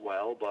time as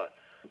well, but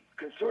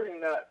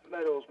concerning that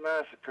Meadows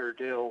Massacre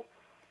deal,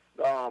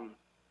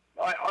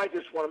 I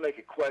just want to make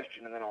a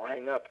question, and then I'll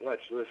hang up and let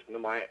you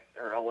listen to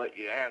I'll let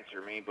you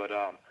answer me. But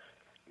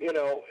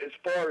as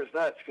far as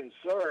that's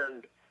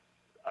concerned,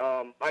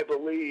 I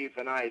believe,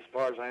 and as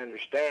far as I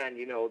understand,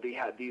 they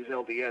had these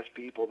LDS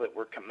people that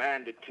were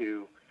commanded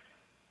to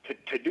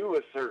do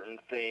a certain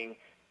thing,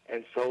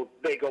 and so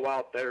they go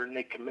out there and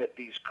they commit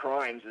these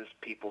crimes, as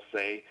people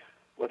say.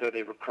 Whether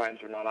they were crimes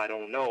or not, I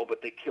don't know,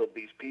 but they killed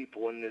these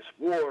people in this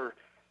war,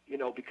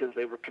 because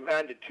they were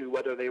commanded to.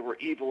 Whether they were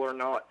evil or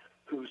not,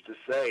 who's to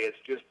say? It's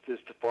just as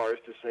far as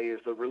to say is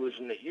the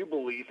religion that you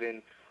believe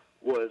in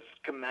was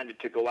commanded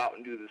to go out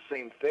and do the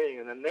same thing,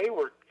 and then they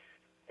were,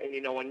 and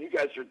you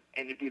guys are,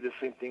 and to do the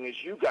same thing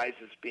as you guys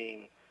is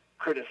being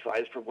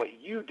criticized for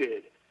what you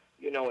did.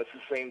 It's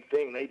the same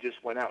thing. They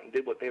just went out and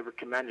did what they were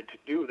commanded to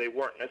do. They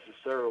weren't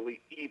necessarily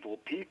evil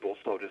people,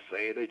 so to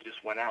say. They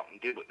just went out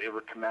and did what they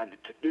were commanded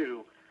to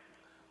do.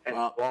 And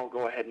I'll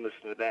go ahead and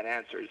listen to that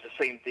answer. It's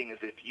the same thing as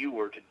if you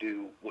were to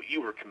do what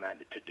you were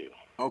commanded to do.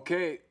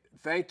 Okay,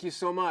 thank you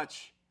so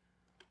much.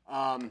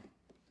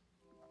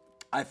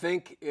 I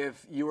think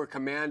if you were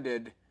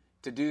commanded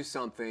to do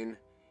something,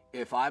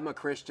 if I'm a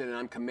Christian and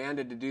I'm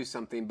commanded to do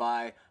something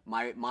by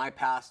my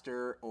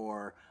pastor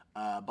or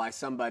by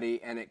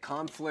somebody, and it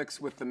conflicts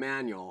with the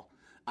manual,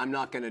 I'm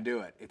not going to do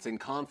it. It's in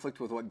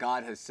conflict with what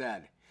God has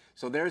said.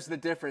 So there's the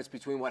difference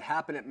between what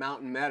happened at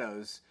Mountain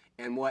Meadows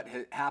and what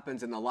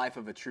happens in the life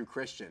of a true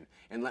Christian.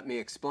 And let me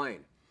explain.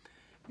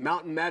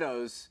 Mountain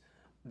Meadows,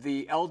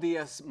 the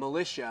LDS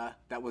militia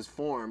that was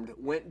formed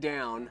went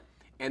down,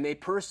 and they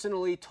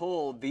personally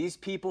told these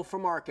people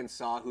from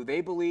Arkansas, who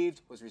they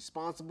believed was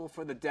responsible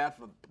for the death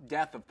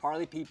of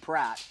Parley P.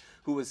 Pratt,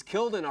 who was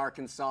killed in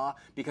Arkansas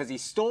because he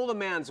stole a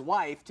man's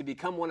wife to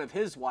become one of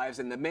his wives,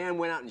 and the man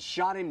went out and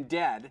shot him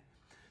dead.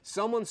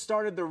 Someone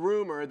started the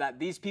rumor that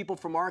these people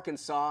from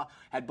Arkansas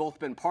had both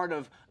been part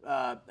of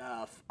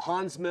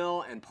Hans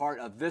Mill and part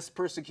of this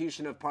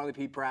persecution of Parley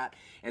P. Pratt.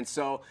 And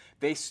so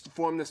they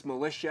formed this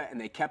militia,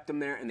 and they kept them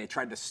there, and they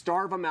tried to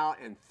starve them out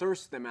and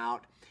thirst them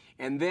out.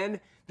 And then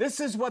this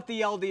is what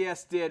the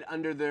LDS did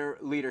under their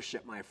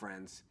leadership, my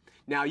friends.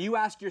 Now, you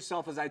ask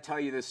yourself as I tell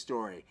you this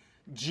story,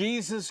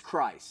 Jesus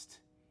Christ,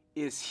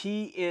 is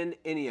he in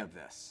any of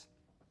this?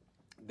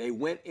 They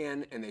went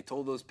in and they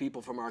told those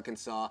people from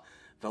Arkansas,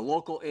 the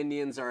local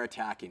Indians are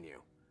attacking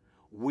you.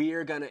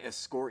 We're going to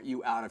escort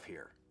you out of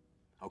here.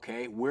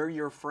 Okay? We're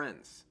your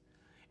friends.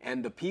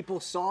 And the people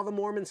saw the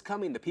Mormons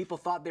coming. The people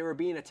thought they were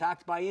being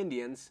attacked by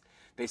Indians.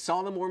 They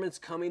saw the Mormons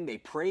coming. They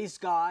praised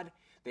God.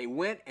 They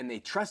went and they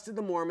trusted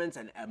the Mormons,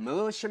 and a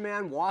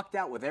militiaman walked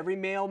out with every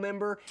male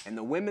member and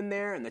the women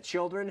there and the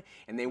children,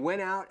 and they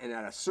went out, and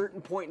at a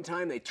certain point in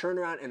time, they turned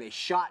around and they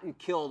shot and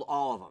killed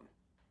all of them.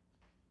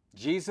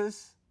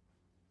 Jesus?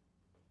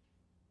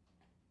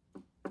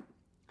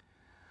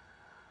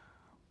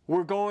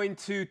 We're going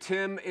to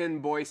Tim in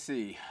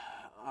Boise.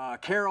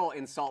 Carol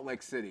in Salt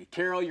Lake City.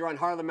 Carol, you're on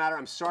Heart of the Matter.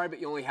 I'm sorry, but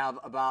you only have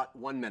about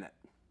 1 minute.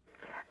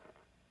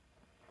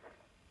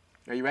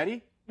 Are you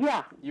ready?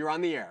 Yeah. You're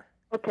on the air.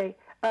 Okay.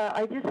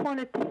 I just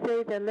wanted to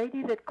say the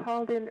lady that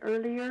called in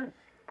earlier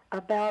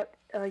about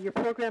your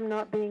program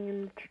not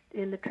being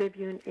in the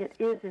Tribune, it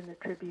is in the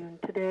Tribune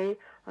today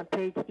on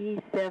page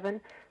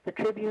E7. The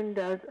Tribune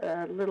does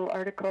a little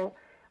article,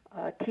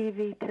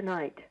 TV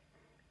Tonight.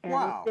 And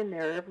wow. It's in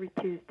there every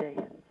Tuesday.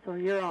 So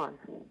you're on.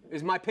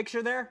 Is my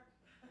picture there?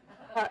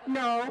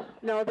 No,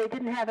 they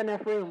didn't have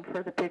enough room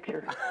for the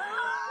picture.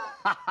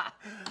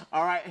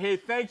 All right. Hey,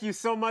 thank you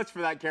so much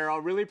for that, Carol.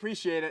 Really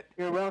appreciate it.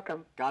 You're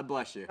welcome. God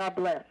bless you. God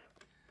bless.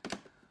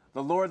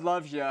 The Lord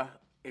loves you.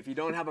 If you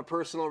don't have a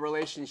personal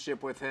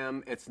relationship with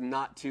him, it's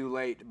not too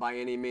late by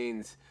any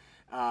means.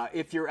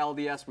 If you're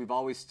LDS, we've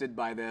always stood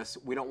by this.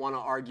 We don't want to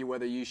argue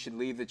whether you should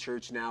leave the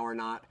church now or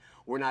not.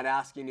 We're not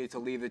asking you to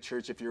leave the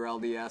church if you're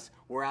LDS.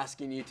 We're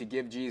asking you to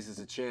give Jesus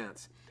a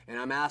chance. And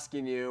I'm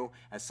asking you,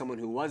 as someone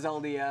who was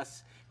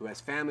LDS, who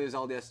has family who's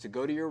LDS, to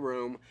go to your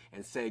room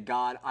and say,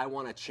 God, I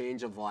want a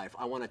change of life.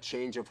 I want a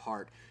change of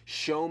heart.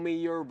 Show me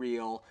you're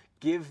real.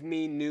 Give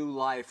me new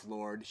life,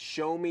 Lord.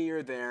 Show me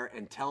you're there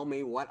and tell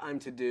me what I'm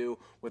to do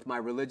with my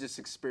religious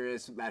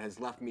experience that has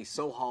left me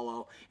so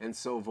hollow and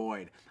so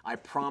void. I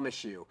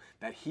promise you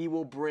that he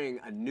will bring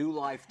a new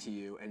life to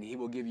you, and he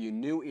will give you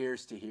new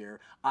ears to hear,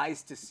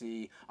 eyes to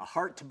see, a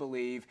heart to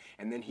believe,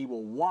 and then he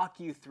will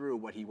walk you through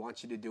what he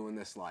wants you to do in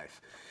this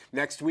life.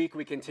 Next week,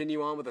 we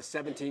continue on with the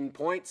 17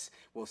 points.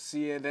 We'll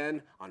see you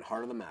then on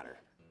Heart of the Matter.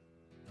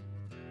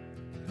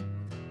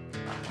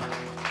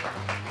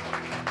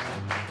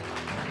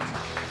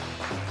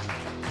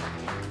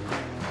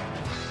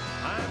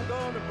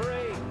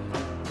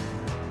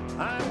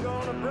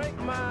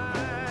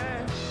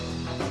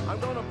 I'm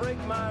gonna break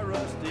my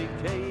rusty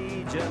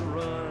cage and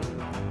run.